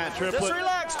over with Matt Triplett. Just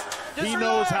relax. He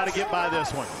knows how to get by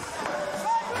this one.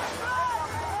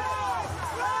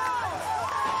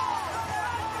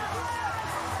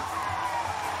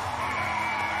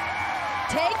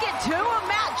 Take it to him,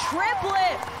 Matt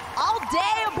Triplett. All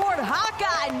day aboard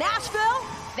Hawkeye. Nashville,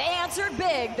 they answered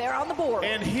big. They're on the board.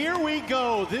 And here we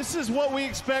go. This is what we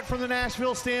expect from the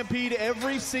Nashville Stampede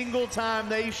every single time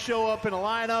they show up in a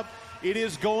lineup. It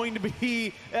is going to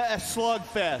be a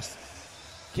slugfest.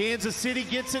 Kansas City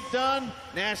gets it done.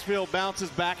 Nashville bounces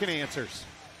back and answers.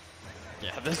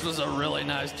 Yeah, this was a really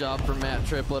nice job for Matt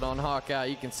Triplett on Hawkeye.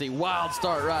 You can see wild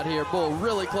start right here. Bull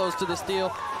really close to the steal.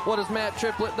 What does Matt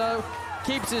Triplett do?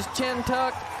 Keeps his chin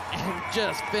tucked and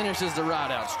just finishes the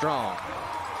ride out strong.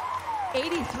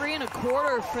 83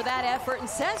 1/4 for that effort, and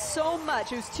says so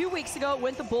much. It was 2 weeks ago, it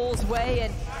went the Bulls' way,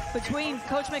 and between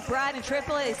Coach McBride and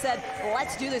Triplett, they said,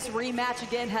 let's do this rematch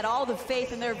again. Had all the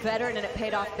faith in their veteran, and it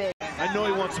paid off big. I know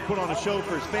he wants to put on a show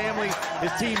for his family,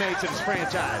 his teammates, and his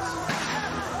franchise.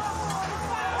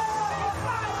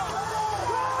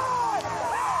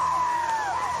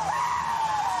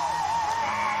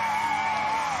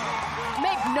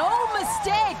 No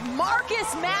mistake,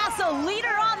 Marcus Mass, a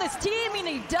leader on this team, and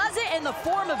he does it in the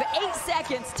form of 8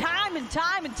 seconds, time and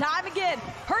time and time again.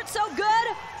 Hurt so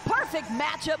good, perfect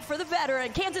matchup for the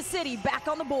veteran. Kansas City back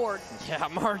on the board. Yeah,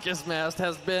 Marcus Mass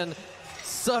has been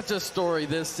such a story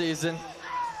this season.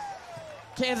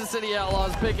 Kansas City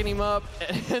Outlaws picking him up,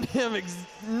 and him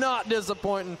not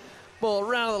disappointing. Ball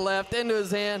around to the left, into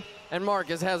his hand, and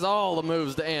Marcus has all the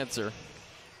moves to answer.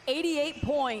 88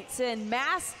 points, and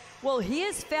Mass, well, he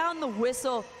has found the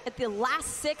whistle at the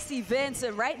last 6 events,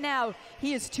 and right now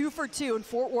he is 2 for 2 in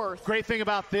Fort Worth. Great thing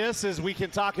about this is we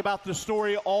can talk about the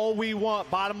story all we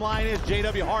want. Bottom line is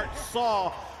J.W. Hart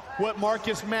saw what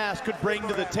Marcus Mass could bring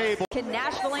to the table. Can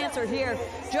Nashville answer here?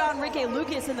 John Enrique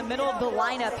Lucas in the middle of the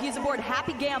lineup. He's aboard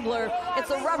Happy Gambler.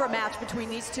 It's a rubber match between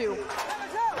these two.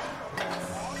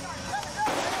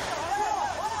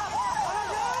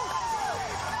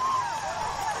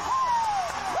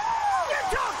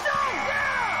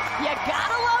 You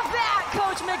gotta love that,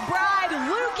 Coach McBride.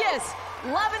 Lucas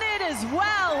loving it as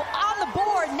well on the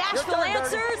board. Nashville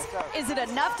answers. Is it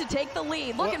enough to take the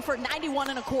lead? Looking for 91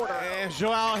 1/4. And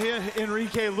Joao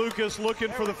Enrique Lucas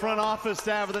looking for the front office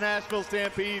staff of the Nashville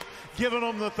Stampede, giving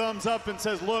them the thumbs up and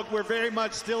says, look, we're very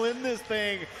much still in this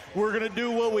thing. We're going to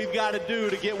do what we've got to do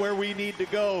to get where we need to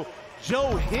go.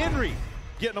 Joe Henry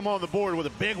getting them on the board with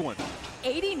a big one.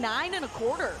 89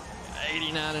 1/4.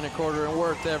 89 1/4 and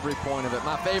worth every point of it.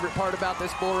 My favorite part about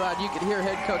this bull ride, you could hear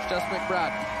head coach Justin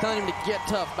McBride telling him to get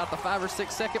tough about the 5 or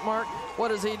 6 second mark. What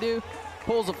does he do?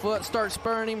 Pulls a foot, starts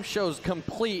spurring him, shows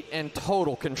complete and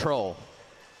total control.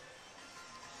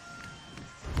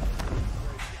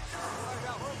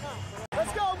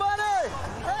 Let's go, buddy!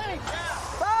 8,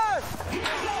 5.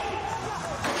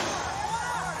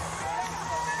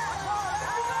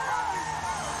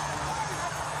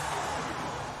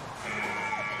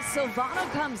 Silvano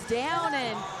comes down,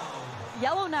 and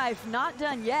Yellowknife not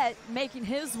done yet, making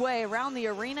his way around the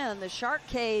arena in the shark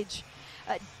cage.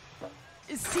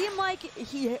 It seemed like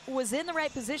he was in the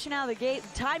right position out of the gate.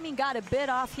 The timing got a bit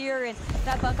off here, and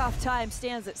that buck-off time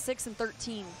stands at 6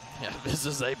 13. Yeah, this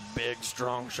is a big,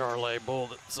 strong Charolais bull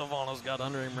that Silvano's got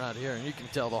under him right here, and you can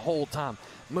tell the whole time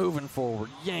moving forward,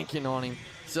 yanking on him.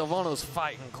 Silvano's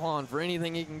fighting, clawing for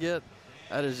anything he can get.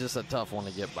 That is just a tough one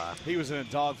to get by. He was in a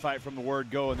dogfight from the word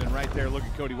go, and then right there, look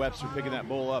at Cody Webster picking that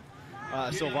bull up.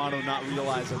 Silvano not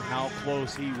realizing how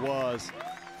close he was.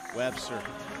 Webster,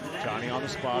 Johnny on the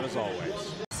spot as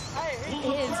always.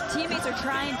 His teammates are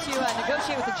trying to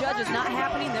negotiate with the judges. Not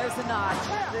happening. There's the nod.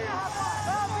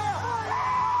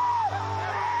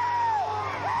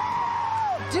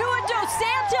 Dos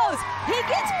Santos, he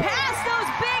gets past those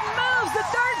big moves the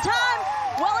 3rd time.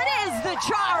 Well, it is the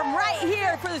charm right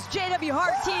here for this J.W.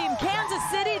 Hart team. Kansas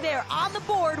City, they're on the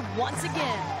board once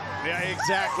again. Yeah,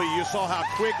 exactly. You saw how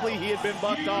quickly he had been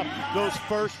bucked off those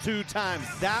first 2 times.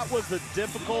 That was the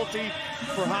difficulty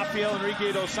for Rafael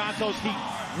Enrique Dos Santos. He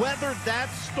weathered that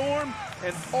storm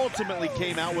and ultimately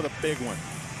came out with a big one.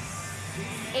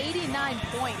 89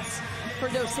 points for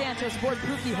Dos Santos aboard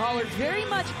Pookie Holler. Very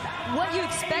much what you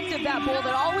expect of that bull,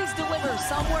 that always delivers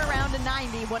somewhere around a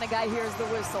 90 when a guy hears the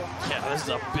whistle. Yeah, this is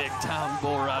a big-time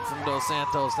bull ride from Dos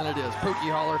Santos, and it is.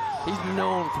 Pookie Holler, he's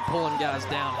known for pulling guys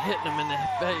down, hitting them in the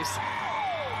face.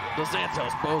 Dos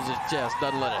Santos bows his chest,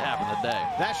 doesn't let it happen today.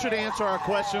 That should answer our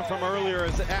question from earlier.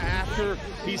 Is after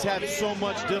he's had so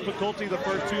much difficulty the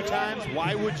first 2 times,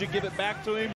 why would you give it back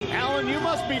to him? Alan, you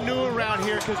must be new around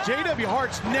here, because J.W.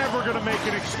 Hart's never going to make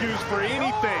an excuse for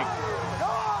anything.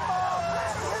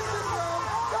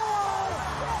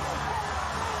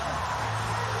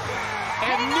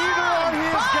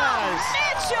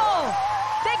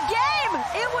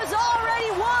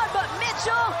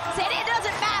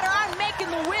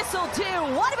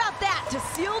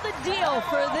 seal the deal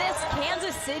for this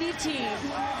Kansas City team.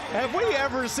 Have we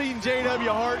ever seen J.W.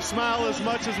 Hart smile as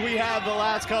much as we have the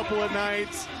last couple of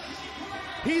nights?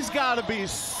 He's got to be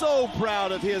so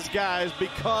proud of his guys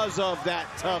because of that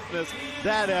toughness,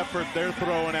 that effort they're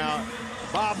throwing out.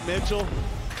 Bob Mitchell,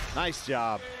 nice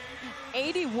job.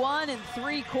 81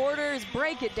 3/4.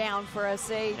 Break it down for us,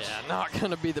 Sage. Yeah, not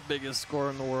going to be the biggest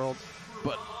scorer in the world,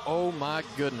 but oh my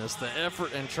goodness, the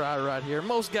effort and try right here.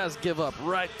 Most guys give up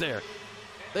right there.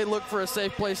 They look for a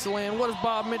safe place to land. What does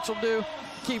Bob Mitchell do?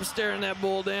 Keeps staring that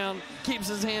bull down, keeps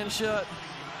his hand shut,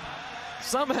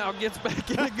 somehow gets back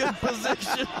in a good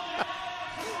position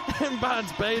and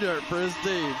finds pay dirt for his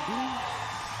team.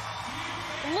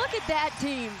 Look at that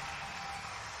team.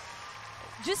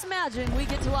 Just imagine we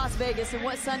get to Las Vegas and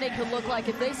what Sunday could look like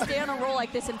if they stay on a roll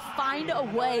like this and find a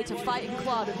way to fight and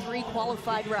claw to 3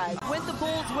 qualified rides. Went the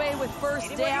Bulls' way with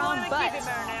first down, but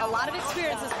a lot of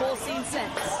experience this Bulls seen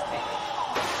since.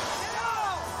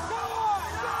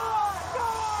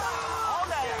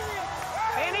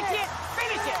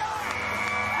 Finish it.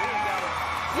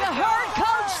 You heard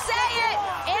Coach say it,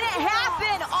 and it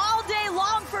happened all day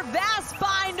long for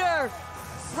Bassbinder.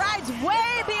 Rides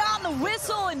way beyond the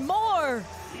whistle and more.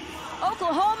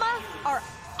 Oklahoma are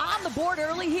on the board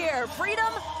early here.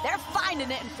 Freedom, they're finding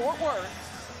it in Fort Worth.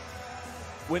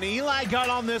 When Eli got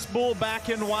on this bull back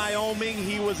in Wyoming,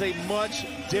 he was a much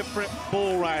different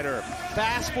bull rider.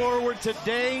 Fast forward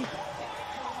today,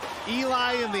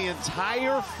 Eli and the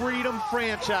entire Freedom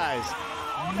franchise,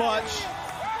 much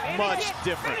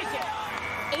different.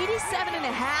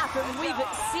 87.5, and we've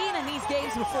seen in these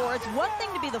games before. It's one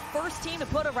thing to be the first team to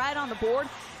put a ride on the board.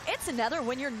 It's another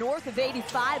when you're north of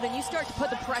 85 and you start to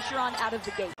put the pressure on out of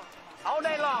the gate. All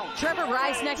day long. Trevor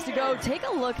Rice next to go. Take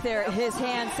a look there at his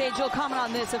hand. Sage, you'll comment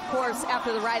on this, of course,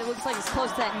 after the ride. It looks like it's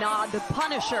close to that nod. The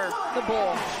Punisher, the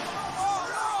bull.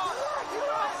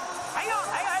 Hang on,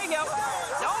 hang on.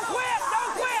 Don't quit.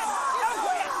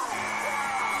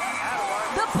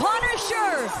 The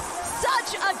Punisher.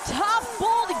 Such a tough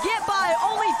bull to get by.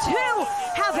 Only 2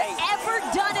 have ever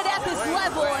done it at this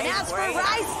level. And as for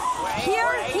Rice,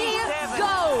 here he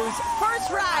goes. First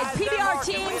ride, PBR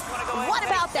teams. What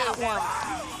about that one?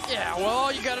 Yeah, well,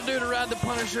 all you got to do to ride the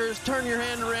Punisher is turn your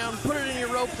hand around, put it in your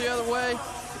rope the other way.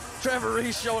 Trevor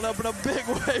Reese showing up in a big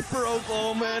way for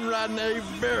Oklahoma and riding a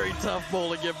very tough bull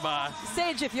to get by.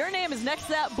 Sage, if your name is next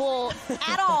to that bull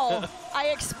at all, I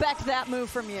expect that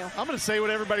move from you. I'm going to say what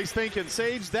everybody's thinking.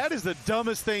 Sage, that is the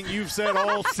dumbest thing you've said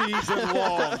all season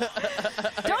long.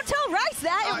 Don't tell Rice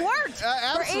that. It worked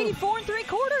for 84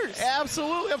 3/4.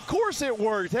 Absolutely. Of course it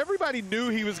worked. Everybody knew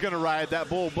he was going to ride that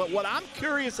bull. But what I'm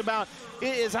curious about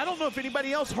is, I don't know if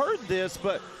anybody else heard this,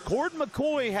 but Cord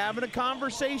McCoy having a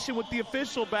conversation with the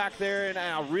official back there, and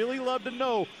I really love to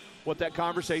know what that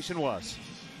conversation was.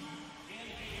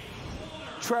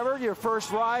 Trevor, your first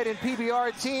ride in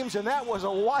PBR teams, and that was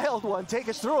a wild one. Take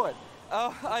us through it.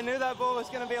 Oh, I knew that bull was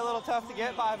going to be a little tough to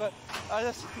get by, but I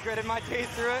just gritted my teeth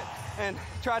through it and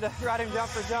tried to ride him jump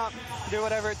for jump, do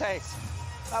whatever it takes.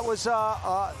 That was,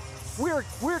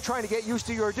 we're trying to get used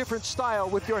to your different style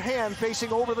with your hand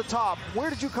facing over the top. Where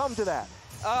did you come to that?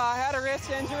 I had a wrist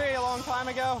injury a long time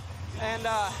ago, and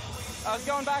I was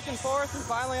going back and forth, and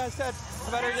finally I said,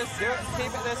 I better just do it,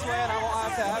 keep it this way, and I won't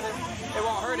have to have it. It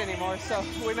won't hurt anymore, so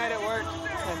we made it work.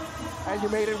 And you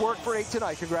made it work for 8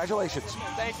 tonight. Congratulations.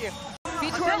 Thank you.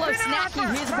 Vitorlo Snacky,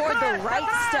 he's aboard the right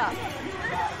stuff.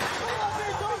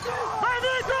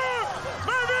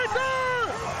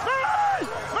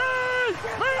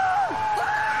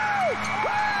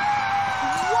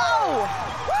 Whoa!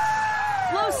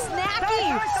 Lo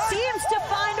Snacky seems to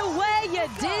find a way. You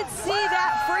did see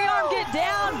that free arm get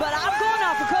down, but I'm going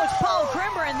off of Coach Paul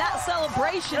Krimber and that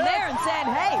celebration there and saying,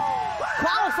 hey,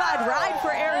 qualified ride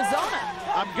for Arizona.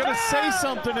 I'm going to say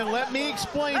something, and let me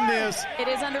explain this. It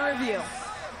is under review.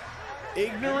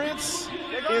 Ignorance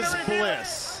is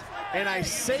bliss. And I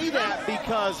say that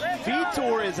because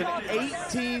Vitor is an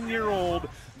 18-year-old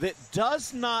that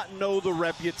does not know the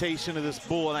reputation of this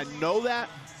bull, and I know that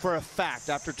for a fact.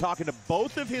 After talking to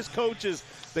both of his coaches,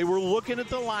 they were looking at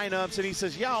the lineups, and he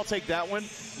says, yeah, I'll take that one.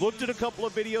 Looked at a couple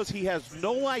of videos. He has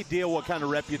no idea what kind of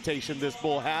reputation this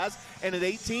bull has, and at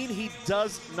 18, he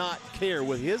does not care.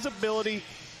 With his ability,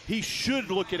 he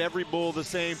should look at every bull the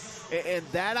same, and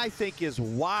that, I think, is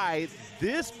why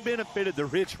this benefited the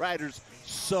Rich Riders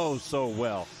so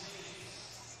well.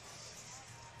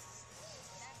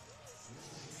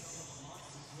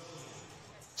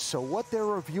 So what they're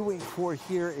reviewing for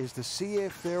here is to see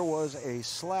if there was a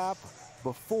slap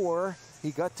before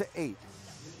he got to 8.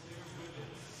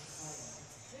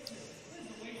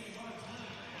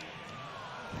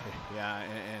 Yeah,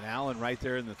 and Allen right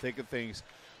there in the thick of things,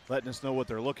 letting us know what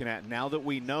they're looking at. Now that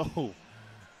we know,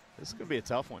 this is going to be a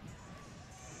tough one.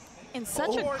 And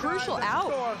such a crucial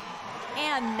out.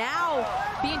 And now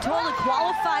being told a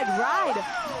qualified ride.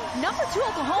 Number 2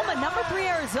 Oklahoma, number 3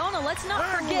 Arizona. Let's not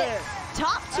forget,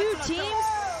 top 2 teams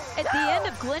at the end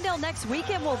of Glendale next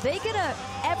weekend. Well, they get a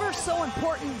ever so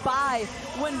important bye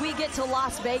when we get to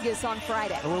Las Vegas on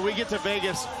Friday. And when we get to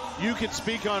Vegas, you can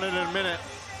speak on it in a minute,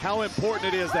 how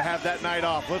important it is to have that night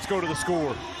off. Let's go to the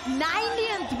score. 90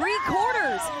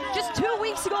 3/4. Just 2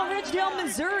 weeks ago in Ridgedale,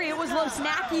 Missouri, it was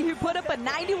Losnacki who put up a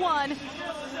 91.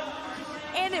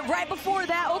 And right before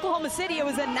that, Oklahoma City, it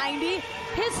was a 90.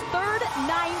 His third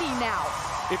 90 now.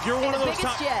 If you're one of those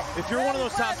top, jet. if you're one of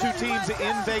those top 2 teams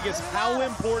in Vegas, how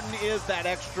important is that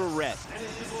extra rest?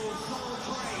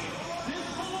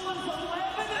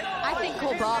 I think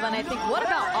Kolbaba, and I think, what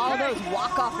about all those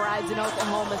walk-off rides in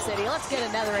Oklahoma City? Let's get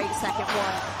another 8-second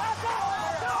one.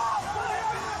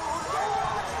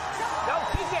 No,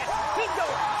 keep it. Keep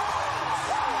going.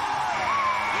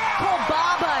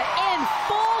 Kolbaba in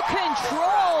full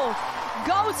control.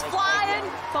 Goes flying,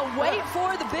 but wait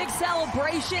for the big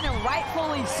celebration, and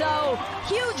rightfully so.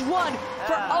 Huge one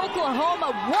for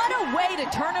Oklahoma. What a way to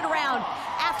turn it around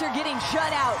after getting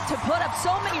shut out, to put up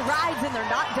so many rides, and they're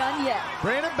not done yet.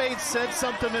 Brandon Bates said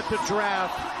something at the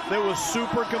draft that was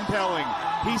super compelling.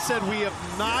 He said, we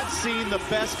have not seen the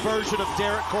best version of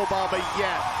Derek Kolbaba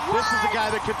yet. This is the guy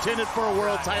that contended for a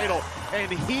world title,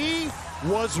 and he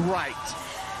was right.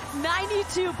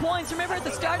 92 points. Remember at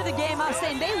the start of the game, I was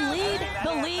saying they lead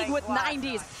the league with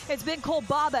 90s. It's been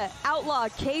Kolbaba, Outlaw,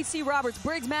 Casey Roberts,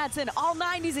 Briggs Madsen, all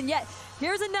 90s, and yet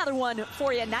here's another one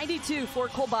for you, 92 for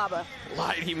Kolbaba.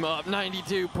 Light him up,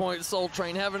 92 points. Soul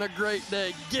Train having a great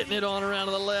day, getting it on around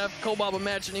to the left. Kolbaba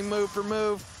matching him move for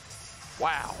move.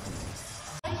 Wow.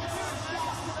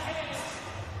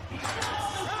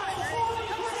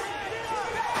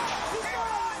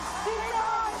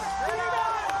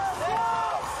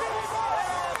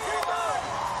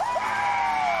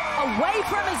 Away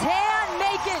from his hand,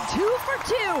 make it 2 for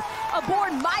 2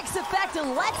 aboard Mike's Effect.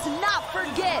 And let's not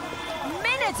forget,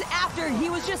 minutes after he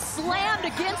was just slammed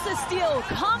against the steel,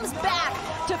 comes back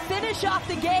to finish off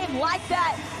the game like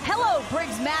that. Hello,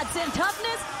 Briggs Madsen.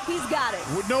 Toughness, he's got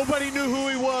it. Nobody knew who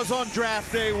he was on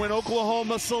draft day when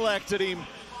Oklahoma selected him.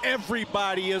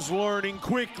 Everybody is learning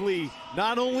quickly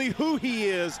not only who he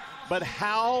is, but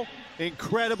how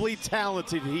incredibly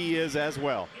talented he is as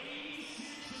well.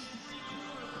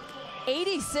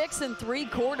 86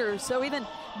 3/4, so even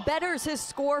betters his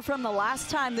score from the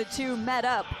last time the two met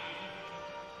up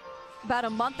about a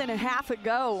month and a half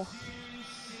ago.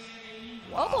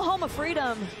 Wow. Oklahoma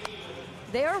Freedom,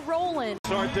 they're rolling.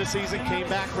 Start this season, came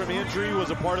back from injury, was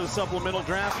a part of the supplemental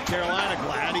draft. Carolina,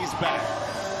 glad he's back.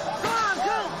 Go on,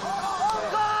 Coop!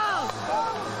 Go on!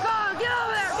 Go on, get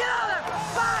over there! Get over there!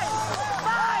 Fight!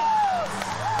 Fight!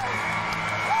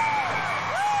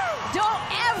 Don't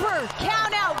ever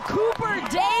count out Cooper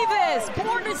Davis.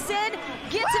 Born to Sin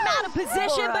gets him out of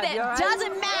position, but it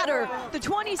doesn't matter. The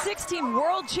 2016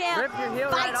 world champ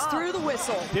fights through the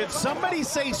whistle. Did somebody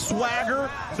say swagger?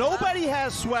 Nobody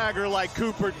has swagger like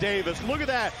Cooper Davis. Look at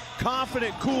that.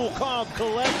 Confident, cool, calm,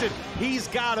 collected. He's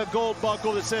got a gold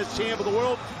buckle that says champ of the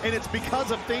world, and it's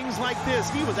because of things like this.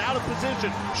 He was out of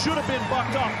position, should have been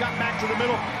bucked off, got back to the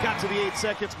middle, got to the 8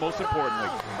 seconds, most importantly.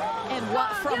 And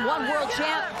from one world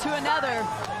champ to another,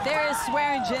 there is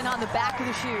Swearingen on the back of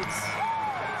the chutes.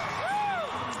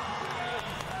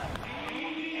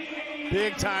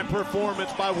 Big time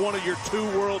performance by one of your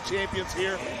 2 world champions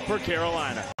here for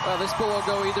Carolina. Well, this bull will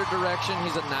go either direction.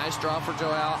 He's a nice draw for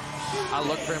Joe Out. I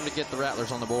look for him to get the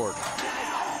Rattlers on the board.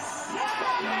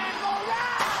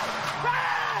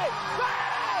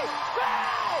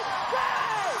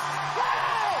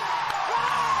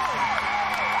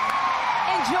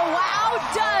 And Joao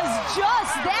does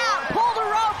just that. Pull the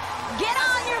rope, get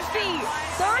on your feet.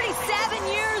 37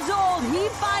 years old, he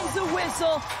finds the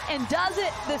whistle and does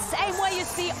it the same way you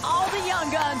see all the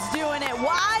young guns doing it.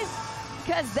 Why?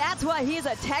 Because that's why he's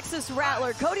a Texas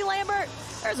Rattler. Cody Lambert,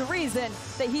 there's a reason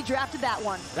that he drafted that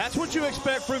one. That's what you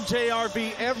expect from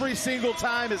JRV every single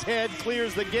time his head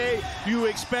clears the gate. You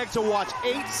expect to watch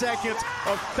 8 seconds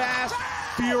of fast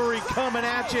fury coming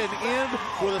at you and end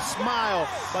with a smile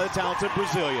by the talented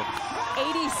Brazilian.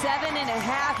 87 and a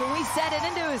half, and we set it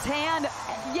into his hand.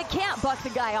 You can't buck the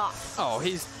guy off. Oh,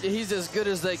 he's as good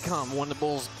as they come when the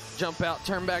Bulls jump out,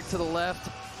 turn back to the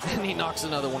left, and he knocks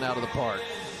another one out of the park.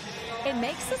 It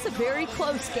makes this a very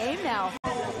close game now.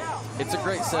 It's a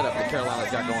great setup that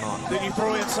Carolina's got going on. Then you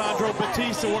throw in Sandro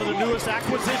Batista, one of the newest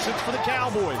acquisitions for the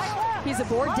Cowboys. He's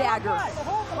aboard Dagger.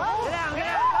 Get down, get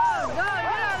down.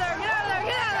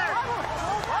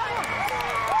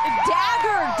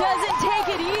 doesn't take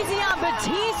it easy on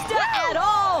Batista at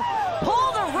all.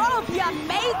 Pull the rope, you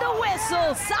made the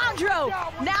whistle. Sandro,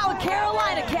 now a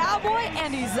Carolina Cowboy,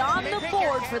 and he's on the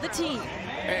board for the team.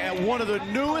 And one of the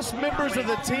newest members of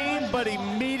the team, but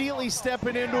immediately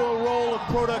stepping into a role of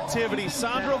productivity.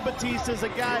 Sandro Batista is a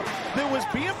guy that was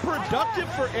being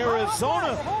productive for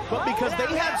Arizona, but because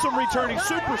they had some returning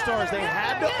superstars, they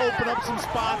had to open up some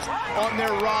spots on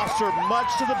their roster, much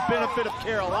to the benefit of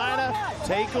Carolina.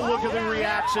 Take a look at the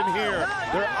reaction here.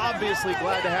 They're obviously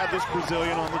glad to have this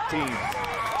Brazilian on the team.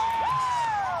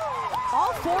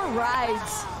 All 4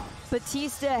 rides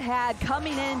Batista had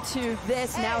coming into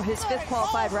this, now his 5th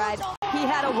qualified ride. He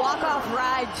had a walk-off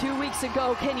ride 2 weeks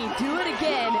ago. Can he do it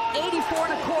again?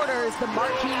 84 1/4 is the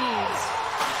mark he needs.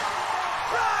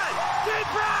 Run! Keep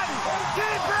running!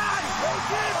 Keep running!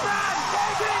 Keep running!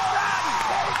 Keep running!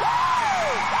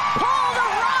 Pull the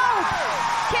rope!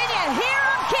 Can you hear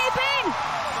him keeping?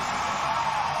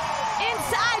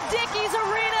 Inside Dickies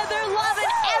Arena, they're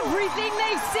loving everything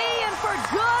they see, and for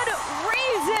good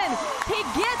reason. He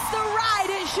gets the ride.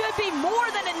 It should be more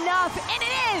than enough, and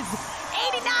it is.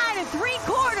 89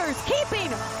 3/4,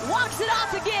 keeping, walks it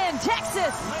off again.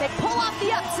 Texas, they pull off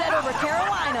the upset over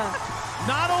Carolina.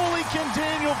 Not only can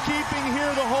Daniel Keeping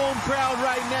hear the home crowd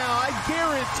right now, I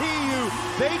guarantee you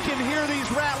they can hear these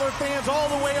Rattler fans all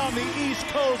the way on the East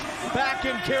Coast back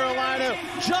in Carolina,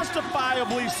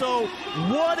 justifiably so.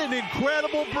 What an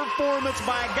incredible performance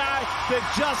by a guy that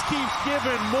just keeps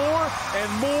giving more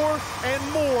and more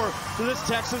and more to this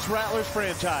Texas Rattlers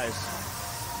franchise.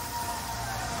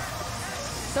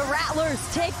 The Rattlers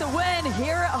take the win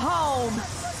here at home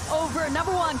over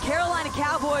 #1 Carolina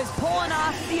Cowboys, pulling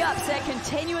off the upset,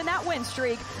 continuing that win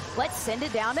streak. Let's send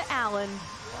it down to Allen.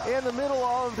 In the middle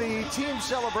of the team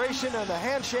celebration and the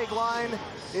handshake line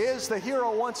is the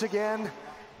hero once again,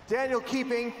 Daniel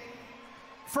Keeping.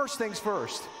 First things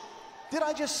first, did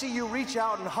I just see you reach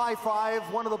out and high-five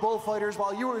one of the bullfighters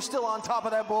while you were still on top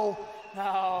of that bull?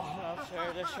 No,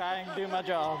 sir, just trying to do my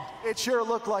job. It sure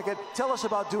looked like it. Tell us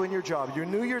about doing your job. You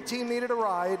knew your team needed a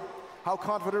ride. How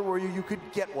confident were you could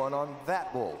get one on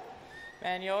that bull?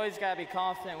 Man, you always got to be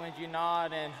confident when you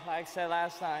nod, and like I said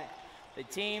last night, the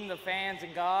team, the fans,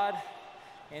 and God,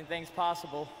 anything's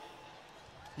possible.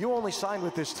 You only signed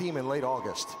with this team in late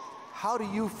August. How do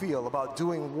you feel about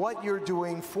doing what you're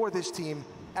doing for this team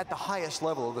at the highest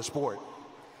level of the sport?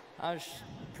 I'm just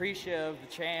appreciative of the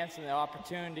chance and the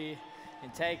opportunity in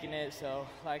taking it, so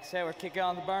like I said, we're kicking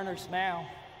on the burners now.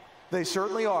 They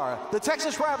certainly are. The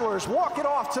Texas Rattlers walk it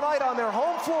off tonight on their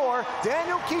home floor.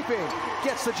 Daniel Keeping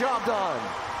gets the job done.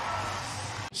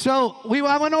 So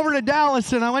I went over to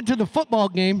Dallas and I went to the football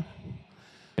game.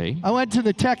 Okay. I went to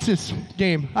the Texas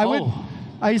game. I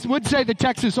would say the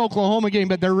Texas-Oklahoma game,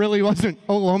 but there really wasn't.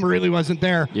 Oklahoma really wasn't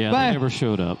there. Yeah, they never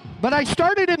showed up. But I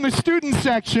started in the student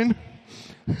section.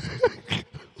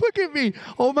 Look at me.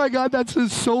 Oh, my God, that's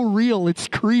just so real. It's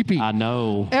creepy. I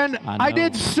know. And I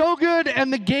did so good,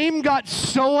 and the game got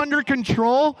so under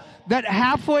control that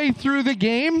halfway through the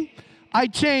game, I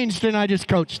changed and I just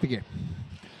coached the game.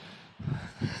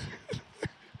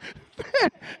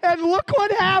 And look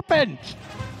what happened.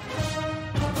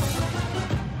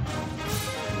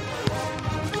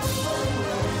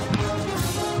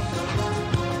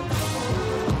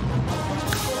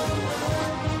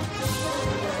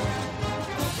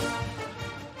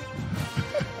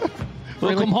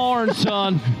 Look them horns,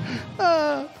 son.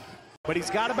 But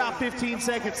he's got about 15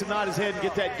 seconds to nod his head and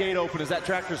get that gate open as that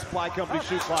Tractor Supply Company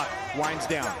shoot clock winds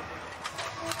down.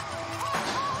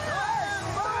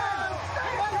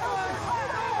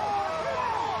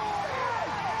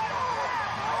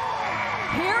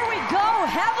 Here we go,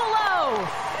 Hevelo.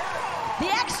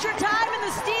 The extra time in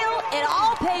the steal, it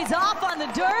all pays off on the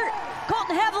dirt.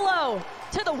 Colton Hevelo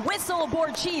to the whistle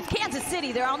aboard Chief. Kansas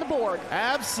City, they're on the board.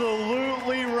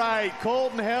 Absolutely right.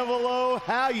 Colton Hevelo,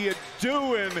 how you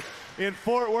doing in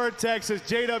Fort Worth, Texas?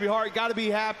 J.W. Hart, got to be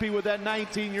happy with that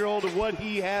 19-year-old and what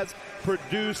he has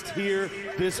produced here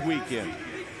this weekend.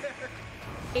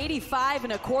 85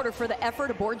 1/4 for the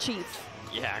effort aboard Chief.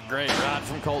 Yeah, great ride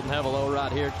from Colton Hevelo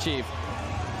right here, Chief.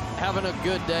 Having a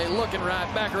good day, looking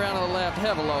right, back around to the left.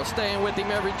 Hevelo staying with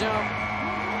him every jump.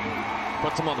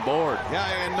 Puts him on the board. Yeah,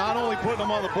 and not only putting him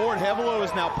on the board, Hevelo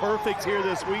is now perfect here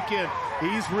this weekend.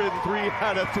 He's ridden 3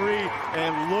 out of 3.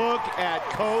 And look at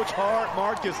Coach Hart,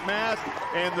 Marcus Mass,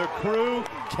 and the crew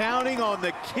counting on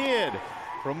the kid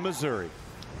from Missouri.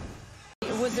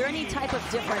 Was there any type of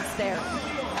difference there?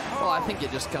 Well, I think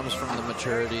it just comes from the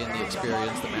maturity and the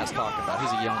experience that Matt's talking about.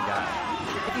 He's a young guy.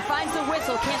 If he finds the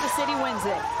whistle, Kansas City wins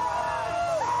it.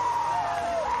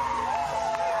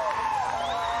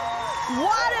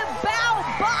 What about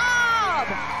Bob?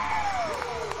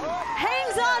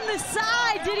 Hangs on the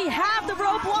side. Did he have the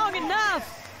rope long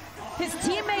enough? His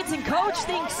teammates and coach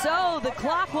think so. The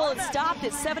clock will have stopped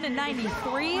at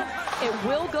 7:93. It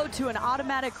will go to an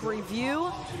automatic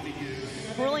review.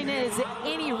 Ruling is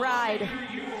any ride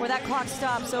where that clock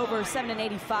stops over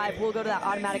 7:85 will go to that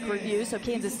automatic review. So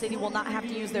Kansas City will not have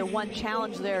to use their one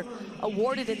challenge they're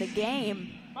awarded in the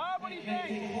game.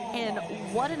 And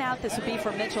what an out this would be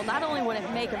for Mitchell. Not only would it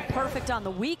make him perfect on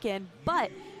the weekend,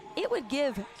 but it would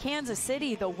give Kansas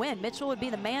City the win. Mitchell would be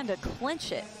the man to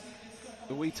clinch it.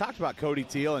 We talked about Cody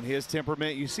Teal and his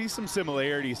temperament. You see some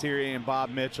similarities here in Bob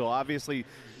Mitchell. Obviously,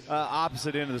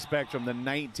 opposite end of the spectrum, the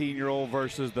 19-year-old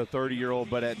versus the 30-year-old.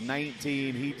 But at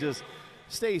 19, he just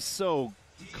stays so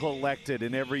collected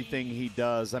in everything he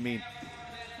does. I mean,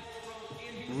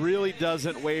 really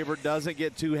doesn't waver, doesn't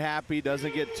get too happy,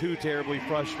 doesn't get too terribly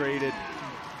frustrated.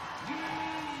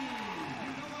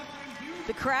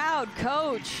 The crowd,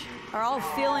 coach, are all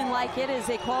feeling like it is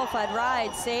a qualified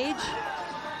ride. Sage,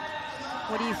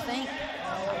 what do you think?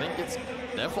 I think it's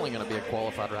definitely going to be a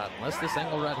qualified ride, unless this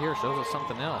angle right here shows us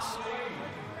something else.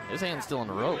 His hand's still on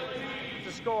the rope.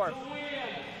 The score.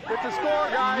 Get the score,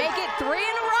 guys. Make it 3 in a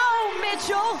row,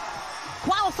 Mitchell.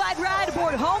 Qualified ride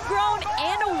aboard Homegrown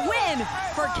and a win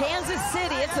for Kansas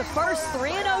City. It's the first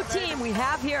 3-0 team we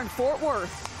have here in Fort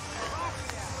Worth.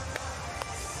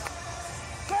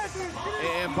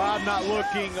 And Bob not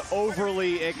looking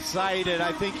overly excited.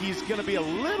 I think he's going to be a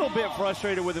little bit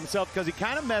frustrated with himself because he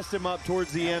kind of messed him up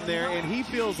towards the end there, and he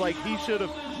feels like he should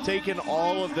have taken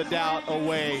all of the doubt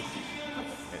away.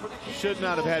 Should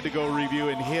not have had to go review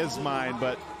in his mind,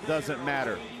 but doesn't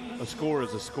matter. A score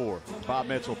is a score. Bob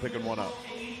Mitchell picking one up.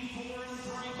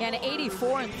 And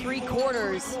 84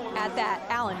 3/4 at that,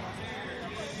 Allen.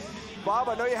 Bob,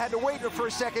 I know you had to wait for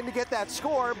a second to get that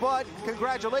score, but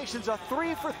congratulations, a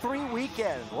 3-for-3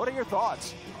 weekend. What are your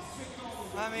thoughts?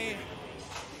 I mean,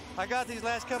 I got these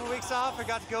last couple weeks off. I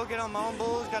got to go get on my own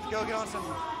bulls, got to go get on some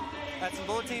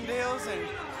bullet team deals, and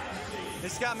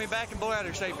it's got me back in boy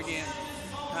rider shape again.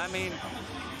 I mean,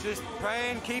 just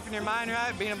praying, keeping your mind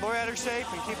right, being in boy rider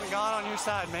shape, and keeping God on your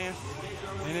side, man.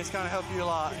 And it's going to help you a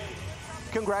lot.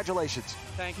 Congratulations.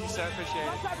 Thank you, sir. Appreciate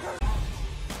it.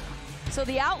 So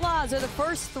the Outlaws are the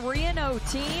first 3-0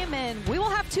 team, and we will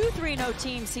have 2 3-0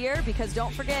 teams here because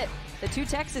don't forget, the 2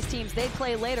 Texas teams, they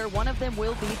play later. One of them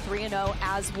will be 3-0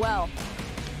 as well.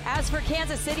 As for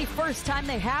Kansas City, first time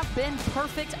they have been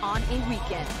perfect on a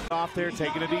weekend. Off there,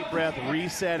 taking a deep breath,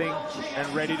 resetting,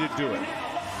 and ready to do it.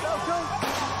 Go, go.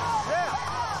 Yeah.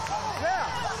 Yeah.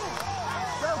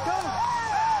 Go, go.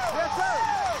 Yes, sir.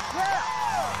 Yeah.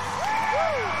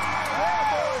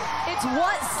 It's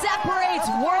what separates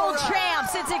world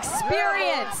champs. It's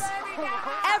experience.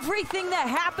 Everything that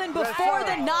happened before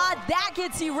the nod, that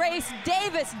gets erased.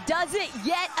 Davis does it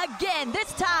yet again.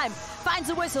 This time, finds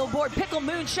the whistle aboard Pickle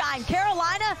Moonshine.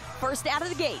 Carolina, first out of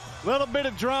the gate. Little bit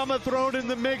of drama thrown in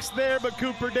the mix there, but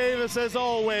Cooper Davis, as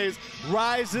always,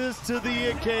 rises to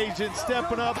the occasion,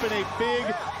 stepping up in a big,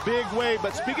 big way.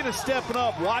 But speaking of stepping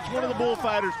up, watch one of the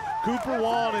bullfighters. Cooper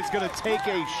Wan is going to take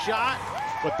a shot,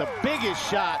 but the biggest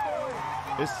shot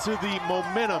is to the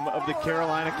momentum of the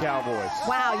Carolina Cowboys.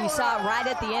 Wow, you saw it right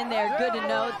at the end there. Good to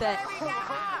note that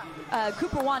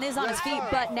Cooper Wan is on his feet,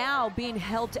 but now being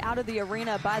helped out of the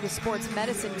arena by the sports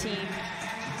medicine team.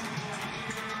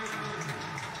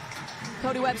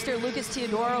 Cody Webster, Lucas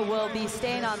Teodoro will be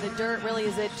staying on the dirt. Really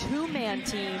is a 2-man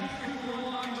team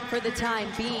for the time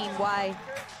being, why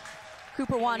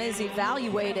Cooper Wan is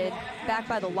evaluated back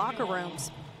by the locker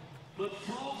rooms.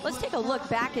 Let's take a look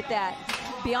back at that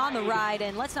beyond the ride,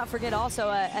 and let's not forget also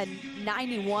a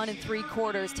 91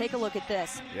 3/4. Take a look at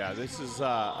this. Yeah, this is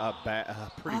a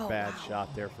pretty bad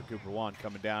shot there for Cooper Wan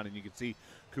coming down, and you can see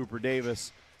Cooper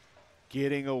Davis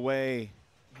getting away.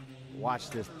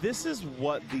 Watch this. This is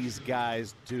what these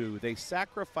guys do. They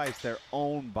sacrifice their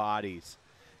own bodies,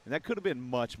 and that could have been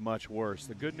much, much worse.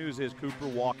 The good news is Cooper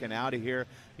walking out of here.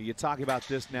 You talk about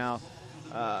this now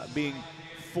being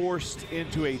forced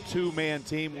into a 2-man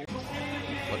team.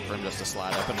 Look for him just to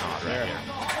slide up and nod right here.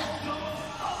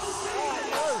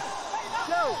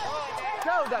 Go,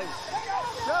 go, Dave.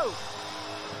 Go.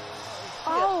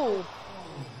 Oh.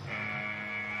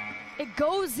 It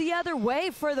goes the other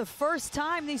way for the first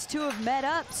time these two have met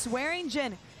up.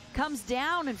 Swearingen comes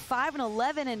down in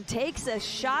 5'11" and takes a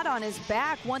shot on his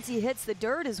back once he hits the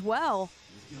dirt as well.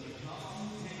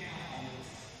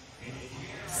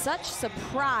 Such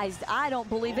surprised. I don't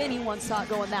believe anyone saw it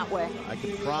going that way. I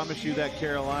can promise you that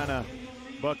Carolina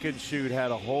buck and shoot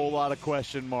had a whole lot of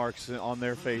question marks on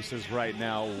their faces right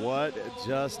now. What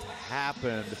just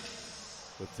happened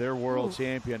with their world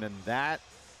champion? And that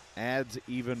adds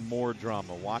even more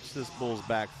drama. Watch this bull's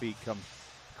back feet come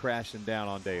crashing down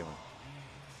on Dalen.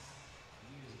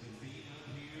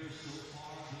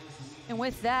 And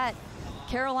with that,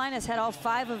 Carolina's had all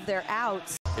 5 of their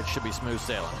outs. It should be smooth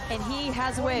sailing. And he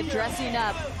has a way of dressing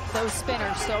up those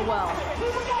spinners so well.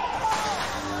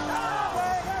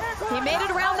 He made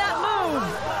it around that move.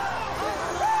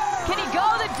 Can he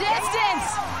go the distance?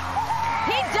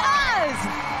 He does!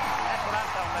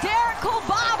 Derek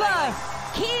Kolbaba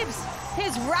keeps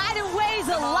his riding ways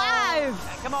alive.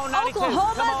 Come on, 92.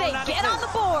 Oklahoma, Come on, they 92. get on the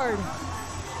board.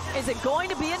 Is it going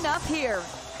to be enough here?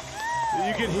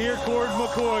 You can hear Gordon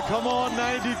McCoy, come on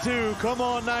 92, come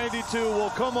on 92. Well,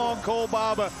 come on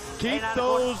Kolbaba, keep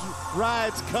those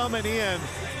rides coming in.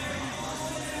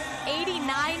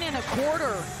 89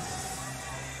 1/4.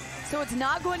 So it's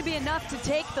not going to be enough to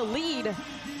take the lead.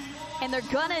 And they're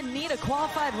gonna need a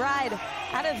qualified ride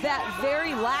out of that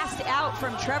very last out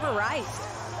from Trevor Rice.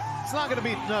 It's not going to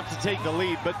be enough to take the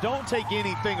lead, but don't take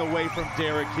anything away from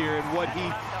Derek here and what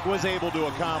he was able to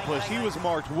accomplish. He was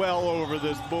marked well over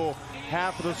this bull.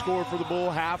 Half of the score for the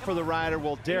bull, half for the rider.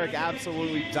 Well, Derek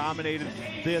absolutely dominated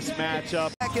this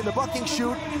matchup. Back in the bucking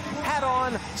chute, hat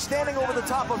on, standing over the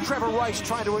top of Trevor Rice,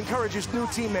 trying to encourage his new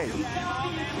teammate.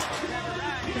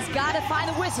 He's got to find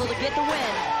a whistle to get the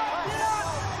win.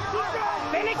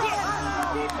 Finish it!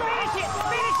 Finish it!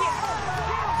 Finish it!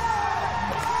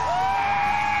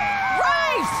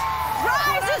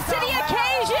 Rises to the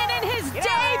occasion in his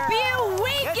debut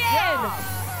weekend.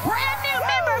 Brand new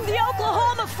member of the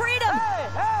Oklahoma Freedom.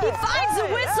 He finds the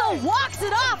whistle, walks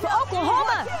it off.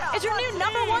 Oklahoma is your new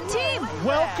 #1 team.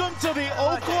 Welcome to the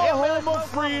Oklahoma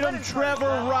Freedom,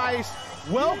 Trevor Rice.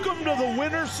 Welcome to the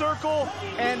winner's circle.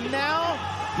 And now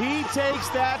he takes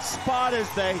that spot as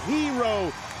the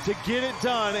hero to get it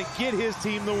done and get his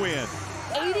team the win.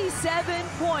 87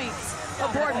 points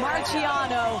aboard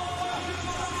Marciano.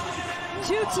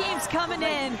 2 teams coming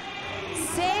in,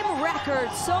 same record,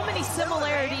 so many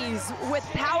similarities with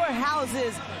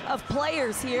powerhouses of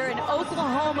players here, and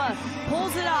Oklahoma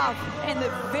pulls it off in the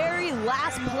very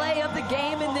last play of the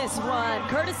game in this one,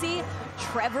 courtesy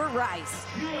Trevor Rice.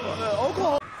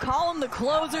 Oklahoma. Call them the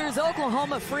closers.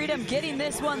 Oklahoma Freedom getting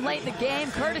this one late in the game,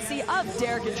 courtesy of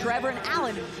Derek and Trevor, and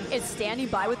Allen is standing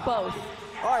by with both.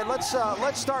 All right, let's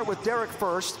start with Derek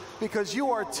first, because you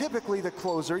are typically the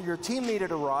closer. Your team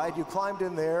needed a ride. You climbed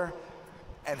in there,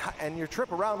 and your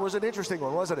trip around was an interesting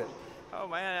one, wasn't it? Oh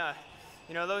man,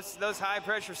 you know, those high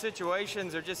pressure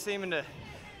situations are just seeming to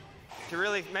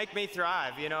really make me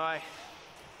thrive. You know, I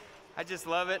just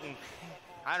love it, and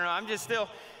I don't know, I'm just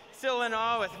still in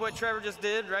awe with what Trevor just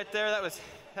did right there. That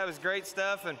was great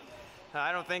stuff, and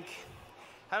I don't think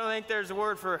there's a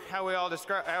word for how we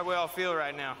all feel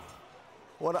right now.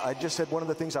 What I just said, one of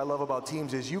the things I love about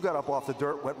teams is you got up off the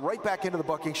dirt, went right back into the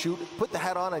bucking chute, put the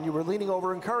hat on, and you were leaning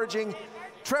over encouraging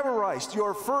Trevor Rice,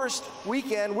 your first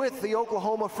weekend with the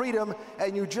Oklahoma Freedom,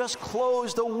 and you just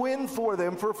closed a win for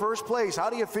them for first place.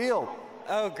 How do you feel?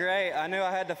 Oh, great. I knew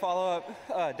I had to follow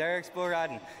up Derek's bull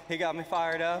ride, and he got me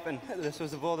fired up, and this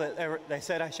was the bull that they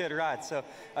said I should ride, so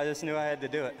I just knew I had to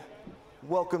do it.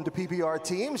 Welcome to PPR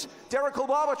teams. Derek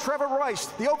Kolbaba, Trevor Rice,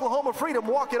 the Oklahoma Freedom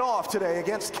walk it off today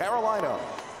against Carolina.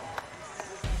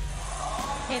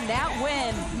 And that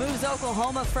win moves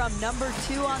Oklahoma from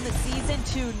 #2 on the season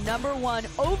to #1,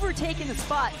 overtaking the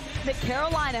spot that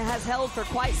Carolina has held for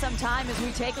quite some time as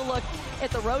we take a look at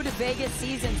the Road to Vegas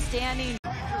season standing.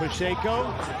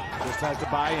 Pacheco just has to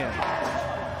buy in.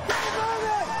 Keep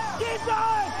moving! Keep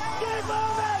going! Keep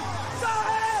moving! Go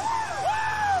ahead!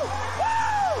 Woo!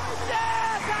 Woo!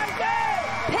 Yes, I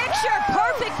did! Picture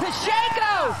perfect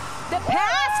Pacheco. The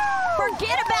pass,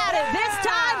 forget about it. This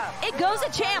time, it goes a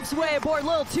champ's way aboard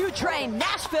Little 2 train.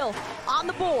 Nashville on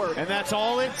the board. And that's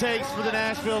all it takes for the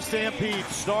Nashville Stampede.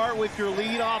 Start with your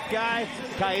leadoff guy.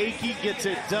 Kaiki gets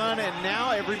it done, and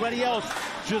now everybody else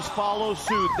just follows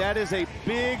suit. That is a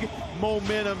big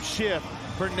momentum shift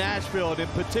for Nashville, and in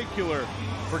particular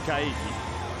for Kaiki.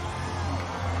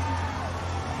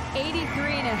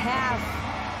 83.5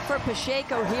 for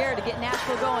Pacheco here to get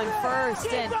Nashville going first,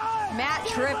 and Matt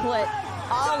Triplett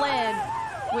all in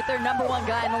with their #1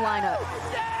 guy in the lineup.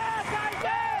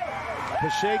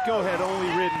 Pacheco had only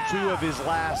ridden 2 of his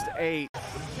last 8.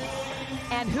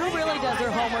 And who really does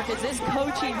their homework is this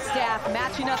coaching staff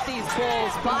matching up these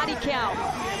bulls. Body count,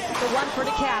 the one for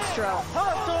DeCastro.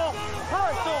 Hustle!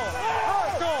 Hustle!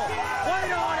 Hustle!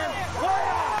 Wait on him! Wait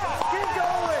on! Keep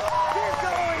going! Keep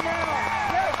going now!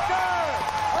 Yes, sir!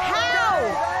 How?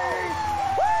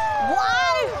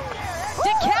 Why?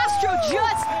 DeCastro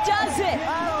just does it.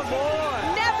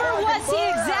 Never was he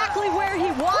exactly where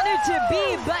he wanted to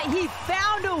be, but he he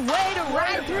found a way to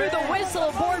ride through the whistle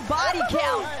aboard body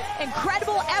count.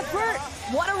 Incredible effort.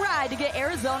 What a ride to get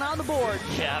Arizona on the board.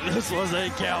 Yeah, this was a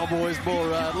Cowboys bull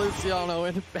ride. Luciano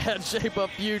in bad shape a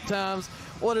few times.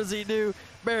 What does he do?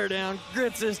 Bear down,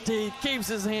 grits his teeth, keeps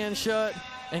his hand shut,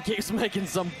 and keeps making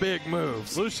some big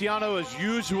moves. Luciano is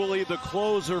usually the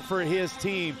closer for his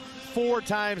team. 4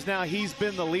 times now he's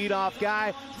been the leadoff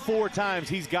guy. 4 times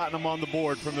he's gotten them on the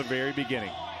board from the very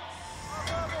beginning.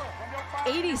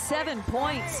 87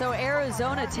 points, so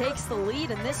Arizona takes the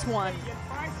lead in this one.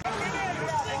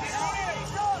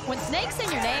 When Snake's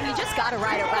in your name, you just got to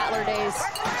ride at Rattler Days.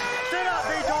 Sit up,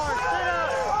 Vitor. Sit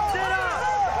up. Sit up.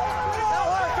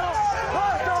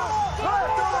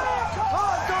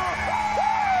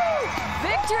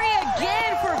 Victory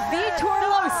again for Vitor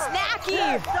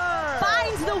Losnacki.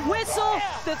 Finds the whistle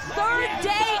the 3rd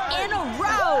day in a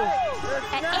row.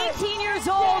 At 18 years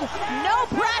old, no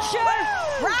pressure,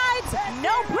 rides,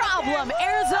 no problem.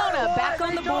 Arizona back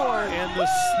on the board. And the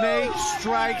Snake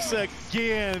strikes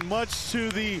again, much to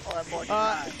the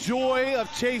joy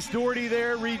of Chase Doherty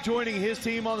there, rejoining his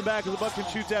team on the back of the buck and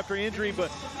shoots after injury.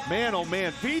 But man, oh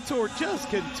man, Vitor just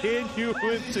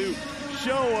continuing to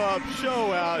show up,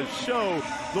 show out, show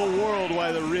the world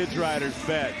why the Ridge Riders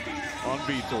bet on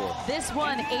Vitor. This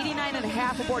one,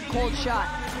 89.5 aboard cold shot.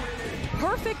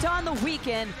 Perfect on the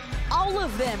weekend, all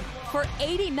of them for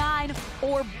 89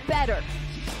 or better.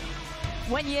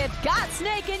 When you've got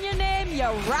Snake in your name, you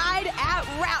ride at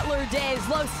Rattler Days.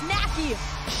 Losnacki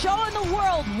showing the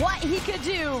world what he could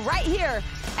do right here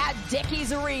at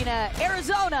Dickies Arena,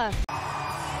 Arizona.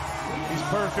 He's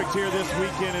perfect here this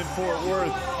weekend in Fort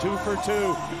Worth. 2 for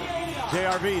 2.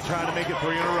 JRV trying to make it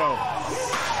 3 in a row.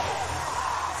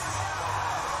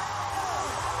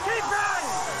 Keep riding!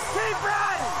 Keep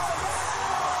riding!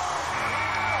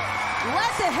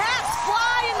 Let the hats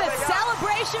fly and the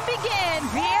celebration begin.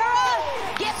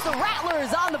 Vieira gets the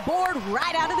Rattlers on the board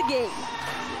right out of the gate.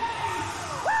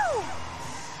 Woo!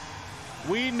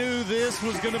 We knew this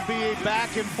was going to be a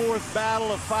back and forth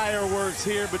battle of fireworks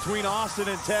here between Austin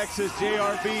and Texas.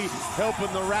 JRV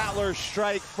helping the Rattlers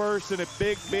strike first in a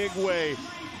big, big way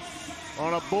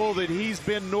on a bull that he's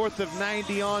been north of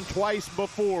 90 on twice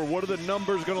before. What are the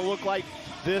numbers going to look like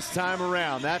this time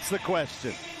around? That's the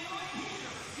question.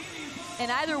 And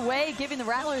either way, giving the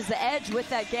Rattlers the edge with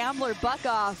that gambler buck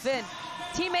off. And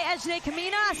teammate Ejne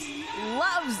Caminas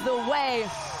loves the way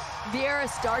Vieira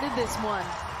started this one.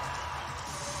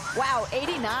 Wow,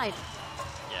 89.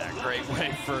 Yeah, great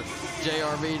way for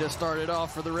JRV to start it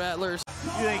off for the Rattlers.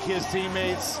 You think his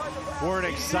teammates weren't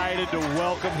excited to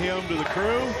welcome him to the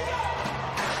crew?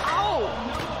 Oh,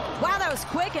 wow, that was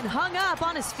quick and hung up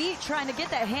on his feet trying to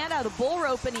get that hand out of the bull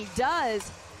rope, and he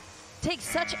does. Takes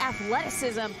such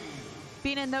athleticism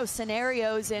being in those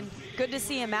scenarios, and good to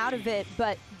see him out of it.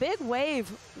 But big wave,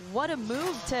 what a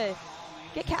move to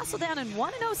get Castle down in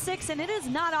 1-06, and it is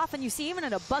not often you see, even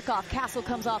in a buck off, Castle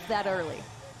comes off that early.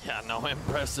 Yeah, no,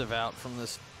 impressive out from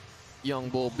this young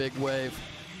bull, big wave.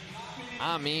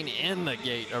 I mean, in the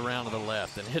gate around to the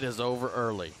left, and it is over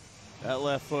early. That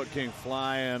left foot came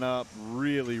flying up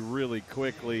really, really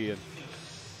quickly, and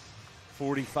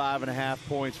 45.5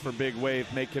 points for big wave.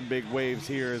 Making big waves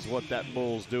here is what that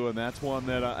bull's doing. That's one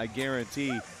that I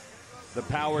guarantee the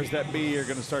powers that be are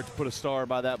going to start to put a star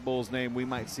by that bull's name. We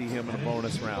might see him in a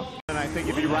bonus round. And I think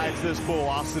if he rides this bull,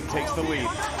 Austin takes the lead. Okay,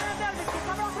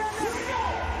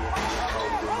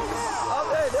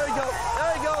 there you go.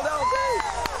 There you go.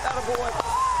 That'll boy.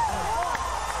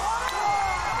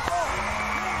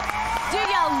 Do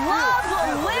you love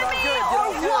Lemmy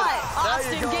or what,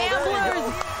 Austin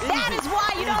Gamblers? That is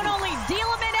why you don't only deal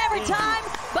him in every time,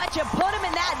 but you put him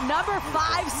in that number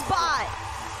 5 spot.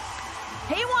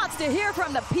 He wants to hear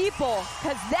from the people,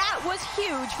 because that was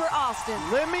huge for Austin.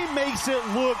 Lemmy makes it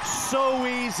look so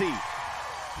easy.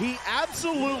 He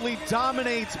absolutely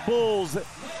dominates bulls,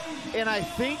 and I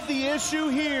think the issue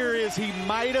here is he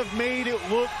might have made it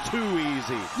look too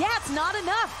easy. Yeah, it's not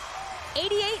enough.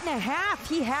 88.5,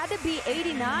 he had to be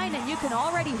 89, and you can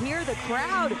already hear the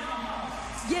crowd.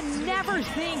 You never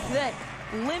think that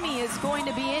Lemmy is going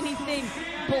to be anything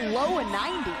below a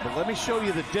 90. But let me show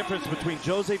you the difference between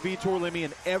Jose Vitor Lemmy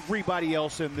and everybody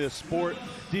else in this sport.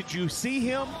 Did you see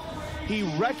him? He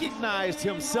recognized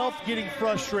himself getting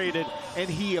frustrated, and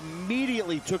he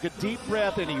immediately took a deep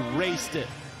breath and he raced it.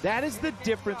 That is the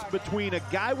difference between a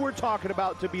guy we're talking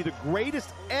about to be the greatest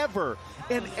ever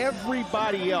and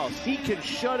everybody else. He can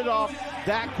shut it off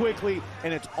that quickly,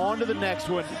 and it's on to the next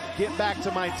one. Get back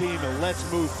to my team, and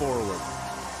let's move forward.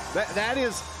 That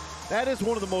is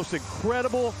one of the most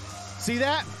incredible. See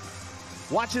that?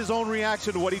 Watch his own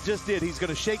reaction to what he just did. He's going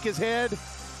to shake his head,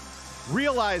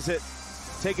 realize it,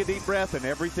 take a deep breath, and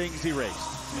everything's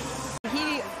erased.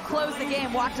 He closed the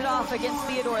game, walked it off against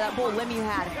Theodore, that bull limb you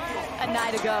had a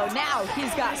night ago. Now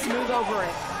he's got smooth over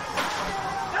it.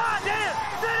 God damn!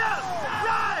 Sit up!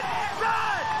 Run!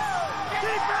 Run!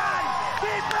 Keep riding!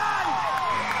 Keep riding!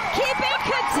 Keeping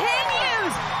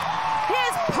continues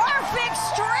his perfect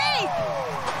streak.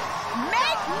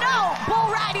 Make note, bull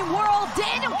riding world,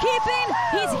 Daniel Keeping,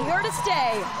 he's here to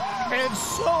stay. And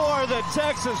so are the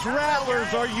Texas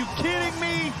Rattlers. Are you kidding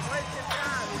me?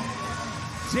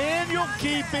 Daniel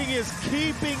Keeping is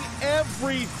keeping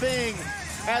everything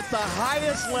at the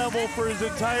highest level for his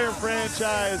entire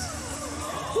franchise.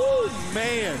 Woo,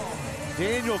 man.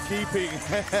 Daniel Keeping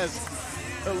has,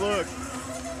 look,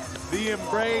 the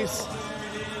embrace.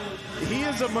 He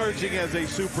is emerging as a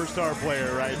superstar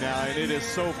player right now, and it is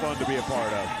so fun to be a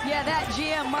part of. Yeah, that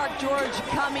GM Mark George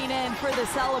coming in for the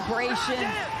celebration.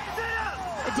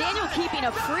 Daniel Keeping,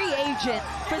 a free agent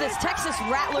for this Texas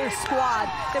Rattlers squad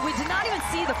that we did not even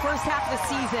see the first half of the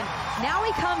season. Now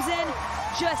he comes in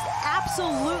just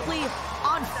absolutely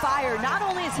on fire. Not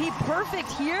only is he perfect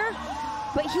here,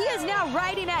 but he is now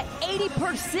riding at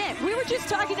 80%. We were just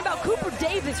talking about Cooper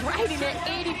Davis riding at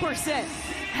 80%.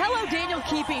 Hello, Daniel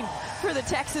Keeping for the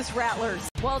Texas Rattlers.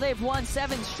 Well, they've won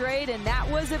 7 straight, and that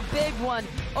was a big one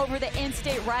over the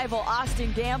in-state rival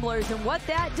Austin Gamblers. And what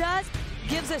that does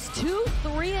gives us 2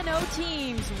 3-0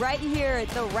 teams right here at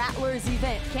the Rattlers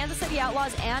event. Kansas City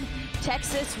Outlaws and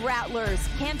Texas Rattlers.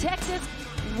 Can Texas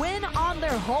win on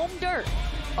their home dirt?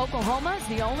 Oklahoma is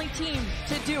the only team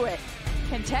to do it.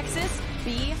 Can Texas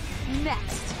be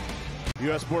next?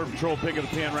 U.S. Border Patrol pick of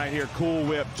the pen right here. Cool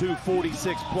Whip,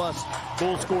 246+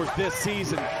 goal scores this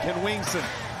season. Can Wingson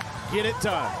get it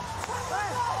done?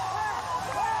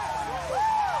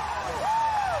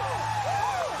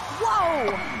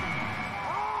 Whoa!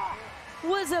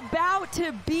 Was about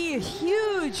to be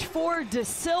huge for De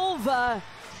Silva.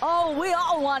 Oh, we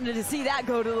all wanted to see that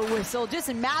go to the whistle. Just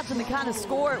imagine the kind of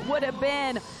score it would have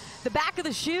been. The back of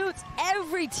the chutes,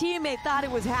 every teammate thought it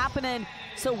was happening.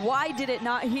 So why did it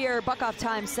not here? Buck-off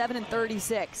time,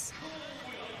 7:36.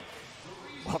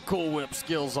 Well, Cool Whip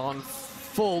skills on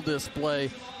full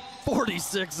display.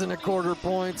 46.25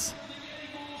 points.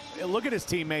 Look at his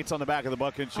teammates on the back of the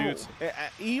buck and shoots.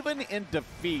 Even in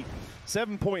defeat,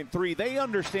 7.3, they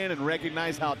understand and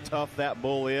recognize how tough that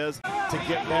bull is. To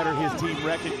get better, his team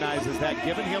recognizes that,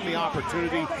 giving him the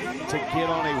opportunity to get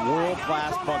on a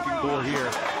world-class bucking bull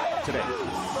here today.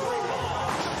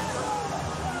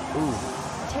 Ooh.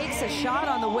 Takes a shot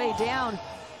on the way down.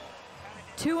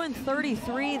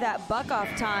 2:33 that buck-off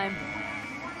time.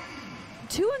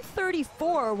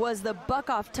 2:34 was the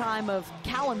buck-off time of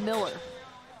Callum Miller.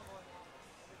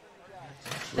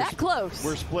 That close.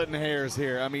 We're splitting hairs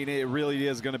here. I mean, it really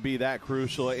is going to be that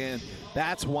crucial, and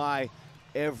that's why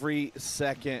every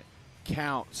second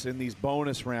counts in these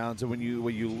bonus rounds. And when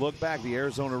you look back, the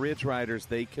Arizona Ridge Riders,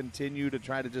 they continue to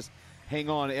try to just hang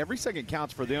on. Every second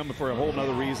counts for them for a whole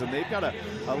nother reason. They've got a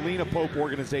Lena Pope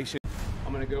organization.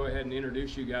 I'm going to go ahead and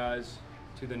introduce you guys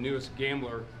to the newest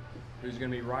gambler who's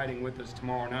going to be riding with us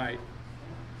tomorrow night,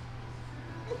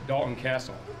 Dalton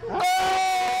Castle.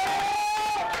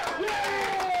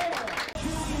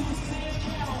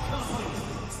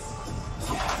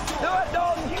 Do it,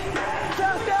 Dalton!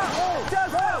 Just down!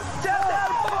 Just down! Just down!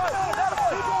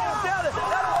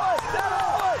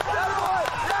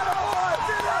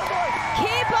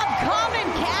 Keep them coming,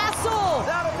 Castle!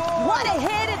 What a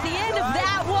hit at the end of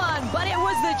that one, but it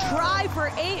was the try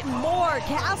for 8 and more.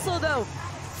 Castle, though,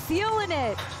 feeling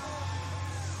it.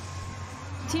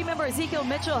 Team member Ezekiel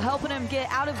Mitchell helping him get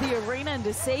out of the arena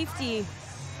into safety.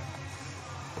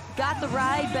 Got the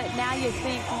ride, but now you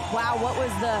think, wow, what was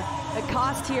the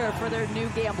cost here for their new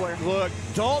gambler? Look,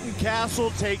 Dalton Castle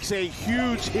takes a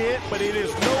huge hit, but it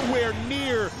is nowhere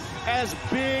near as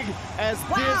big as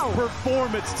this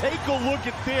performance. Take a look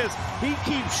at this. He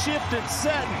keeps shifting,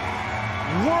 setting,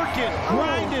 working,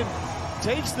 grinding,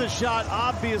 takes the shot.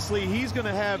 Obviously, he's going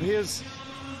to have his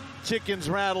chickens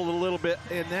rattled a little bit.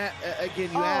 And that,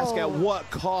 again, you ask at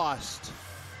what cost?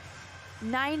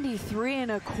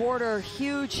 93.25,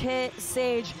 huge hit.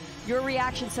 Sage, your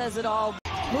reaction says it all.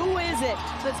 Who is it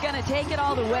that's going to take it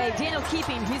all the way? Daniel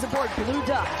Keeping, he's aboard Blue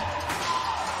Duck.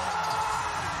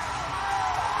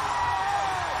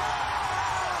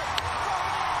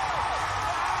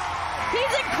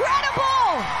 He's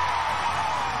incredible!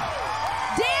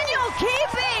 Daniel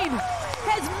Keeping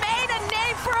has made a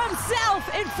name for himself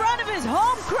in front of his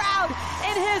home crowd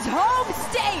in his home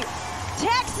state.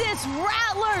 Texas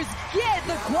Rattlers get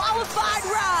the qualified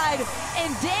ride, and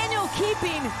Daniel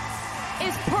Keeping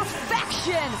is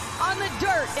perfection on the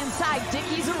dirt inside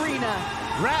Dickies Arena.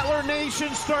 Rattler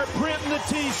Nation start printing the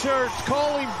t-shirts.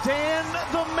 Call him Dan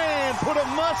the Man. Put a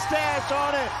mustache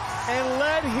on it and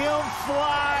let him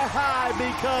fly high,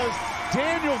 because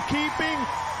Daniel Keeping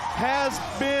has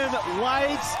been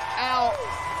lights out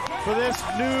for this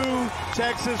new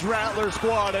Texas Rattler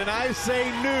squad. And I say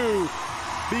new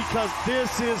because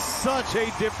this is such a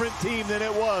different team than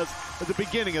it was at the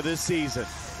beginning of this season.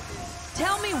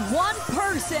 Tell me one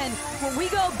person when we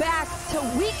go back to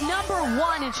week number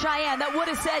 1 in Cheyenne that would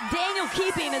have said Daniel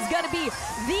Keeping is going to be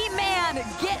the man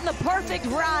getting the perfect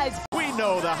rides. We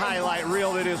know the highlight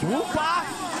reel that is Whoop-ah.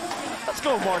 Let's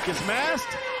go, Marcus Mast.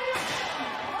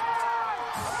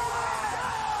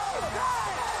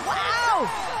 Wow!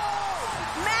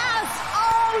 Mast,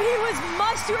 oh, he was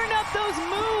mustering up those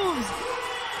moves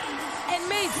and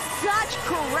made such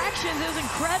corrections. It was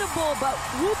incredible, but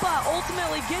Whoop-ah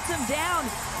ultimately gets him down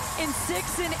in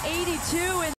 6 and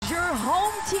 82, and your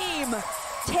home team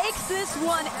takes this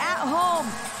one at home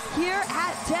here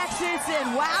at Texas.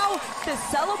 And wow, the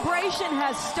celebration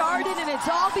has started, and it's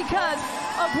all because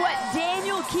of what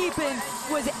Daniel Keeping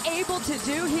was able to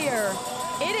do here.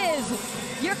 It is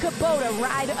your Kubota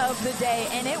ride of the day,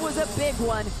 and it was a big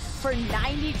one for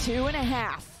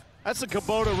 92.5. That's a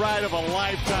Kubota ride of a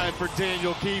lifetime for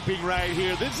Daniel Keeping right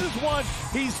here. This is one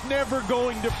he's never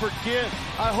going to forget.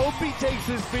 I hope he takes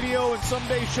this video and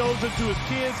someday shows it to his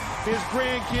kids, his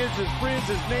grandkids, his friends,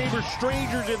 his neighbors,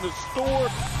 strangers in the store.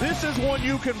 This is one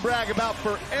you can brag about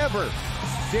forever.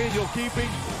 Daniel Keeping,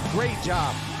 great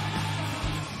job.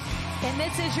 And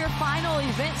this is your final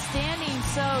event standing.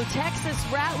 So Texas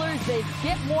Rattlers, they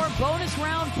get more bonus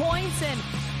round points and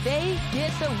they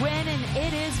get the win, and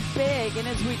it is big. And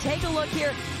as we take a look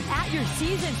here at your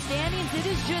season standings, it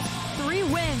is just 3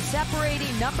 wins separating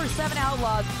number 7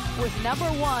 Outlaws with number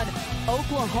 1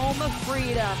 Oklahoma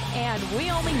Freedom. And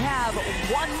we only have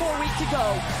 1 more week to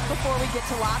go before we get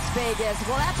to Las Vegas.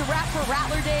 Well, that's a wrap for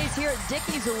Rattler Days here at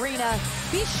Dickies Arena.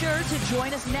 Be sure to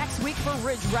join us next week for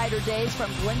Ridge Rider Days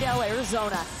from Glendale,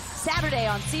 Arizona. Saturday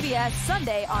on CBS,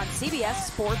 Sunday on CBS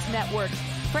Sports Network.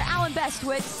 For Alan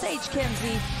Bestwitz, Sage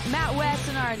Kimsey, Matt West,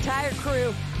 and our entire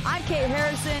crew, I'm Kate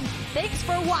Harrison. Thanks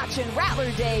for watching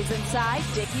Rattler Days inside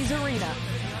Dickies Arena.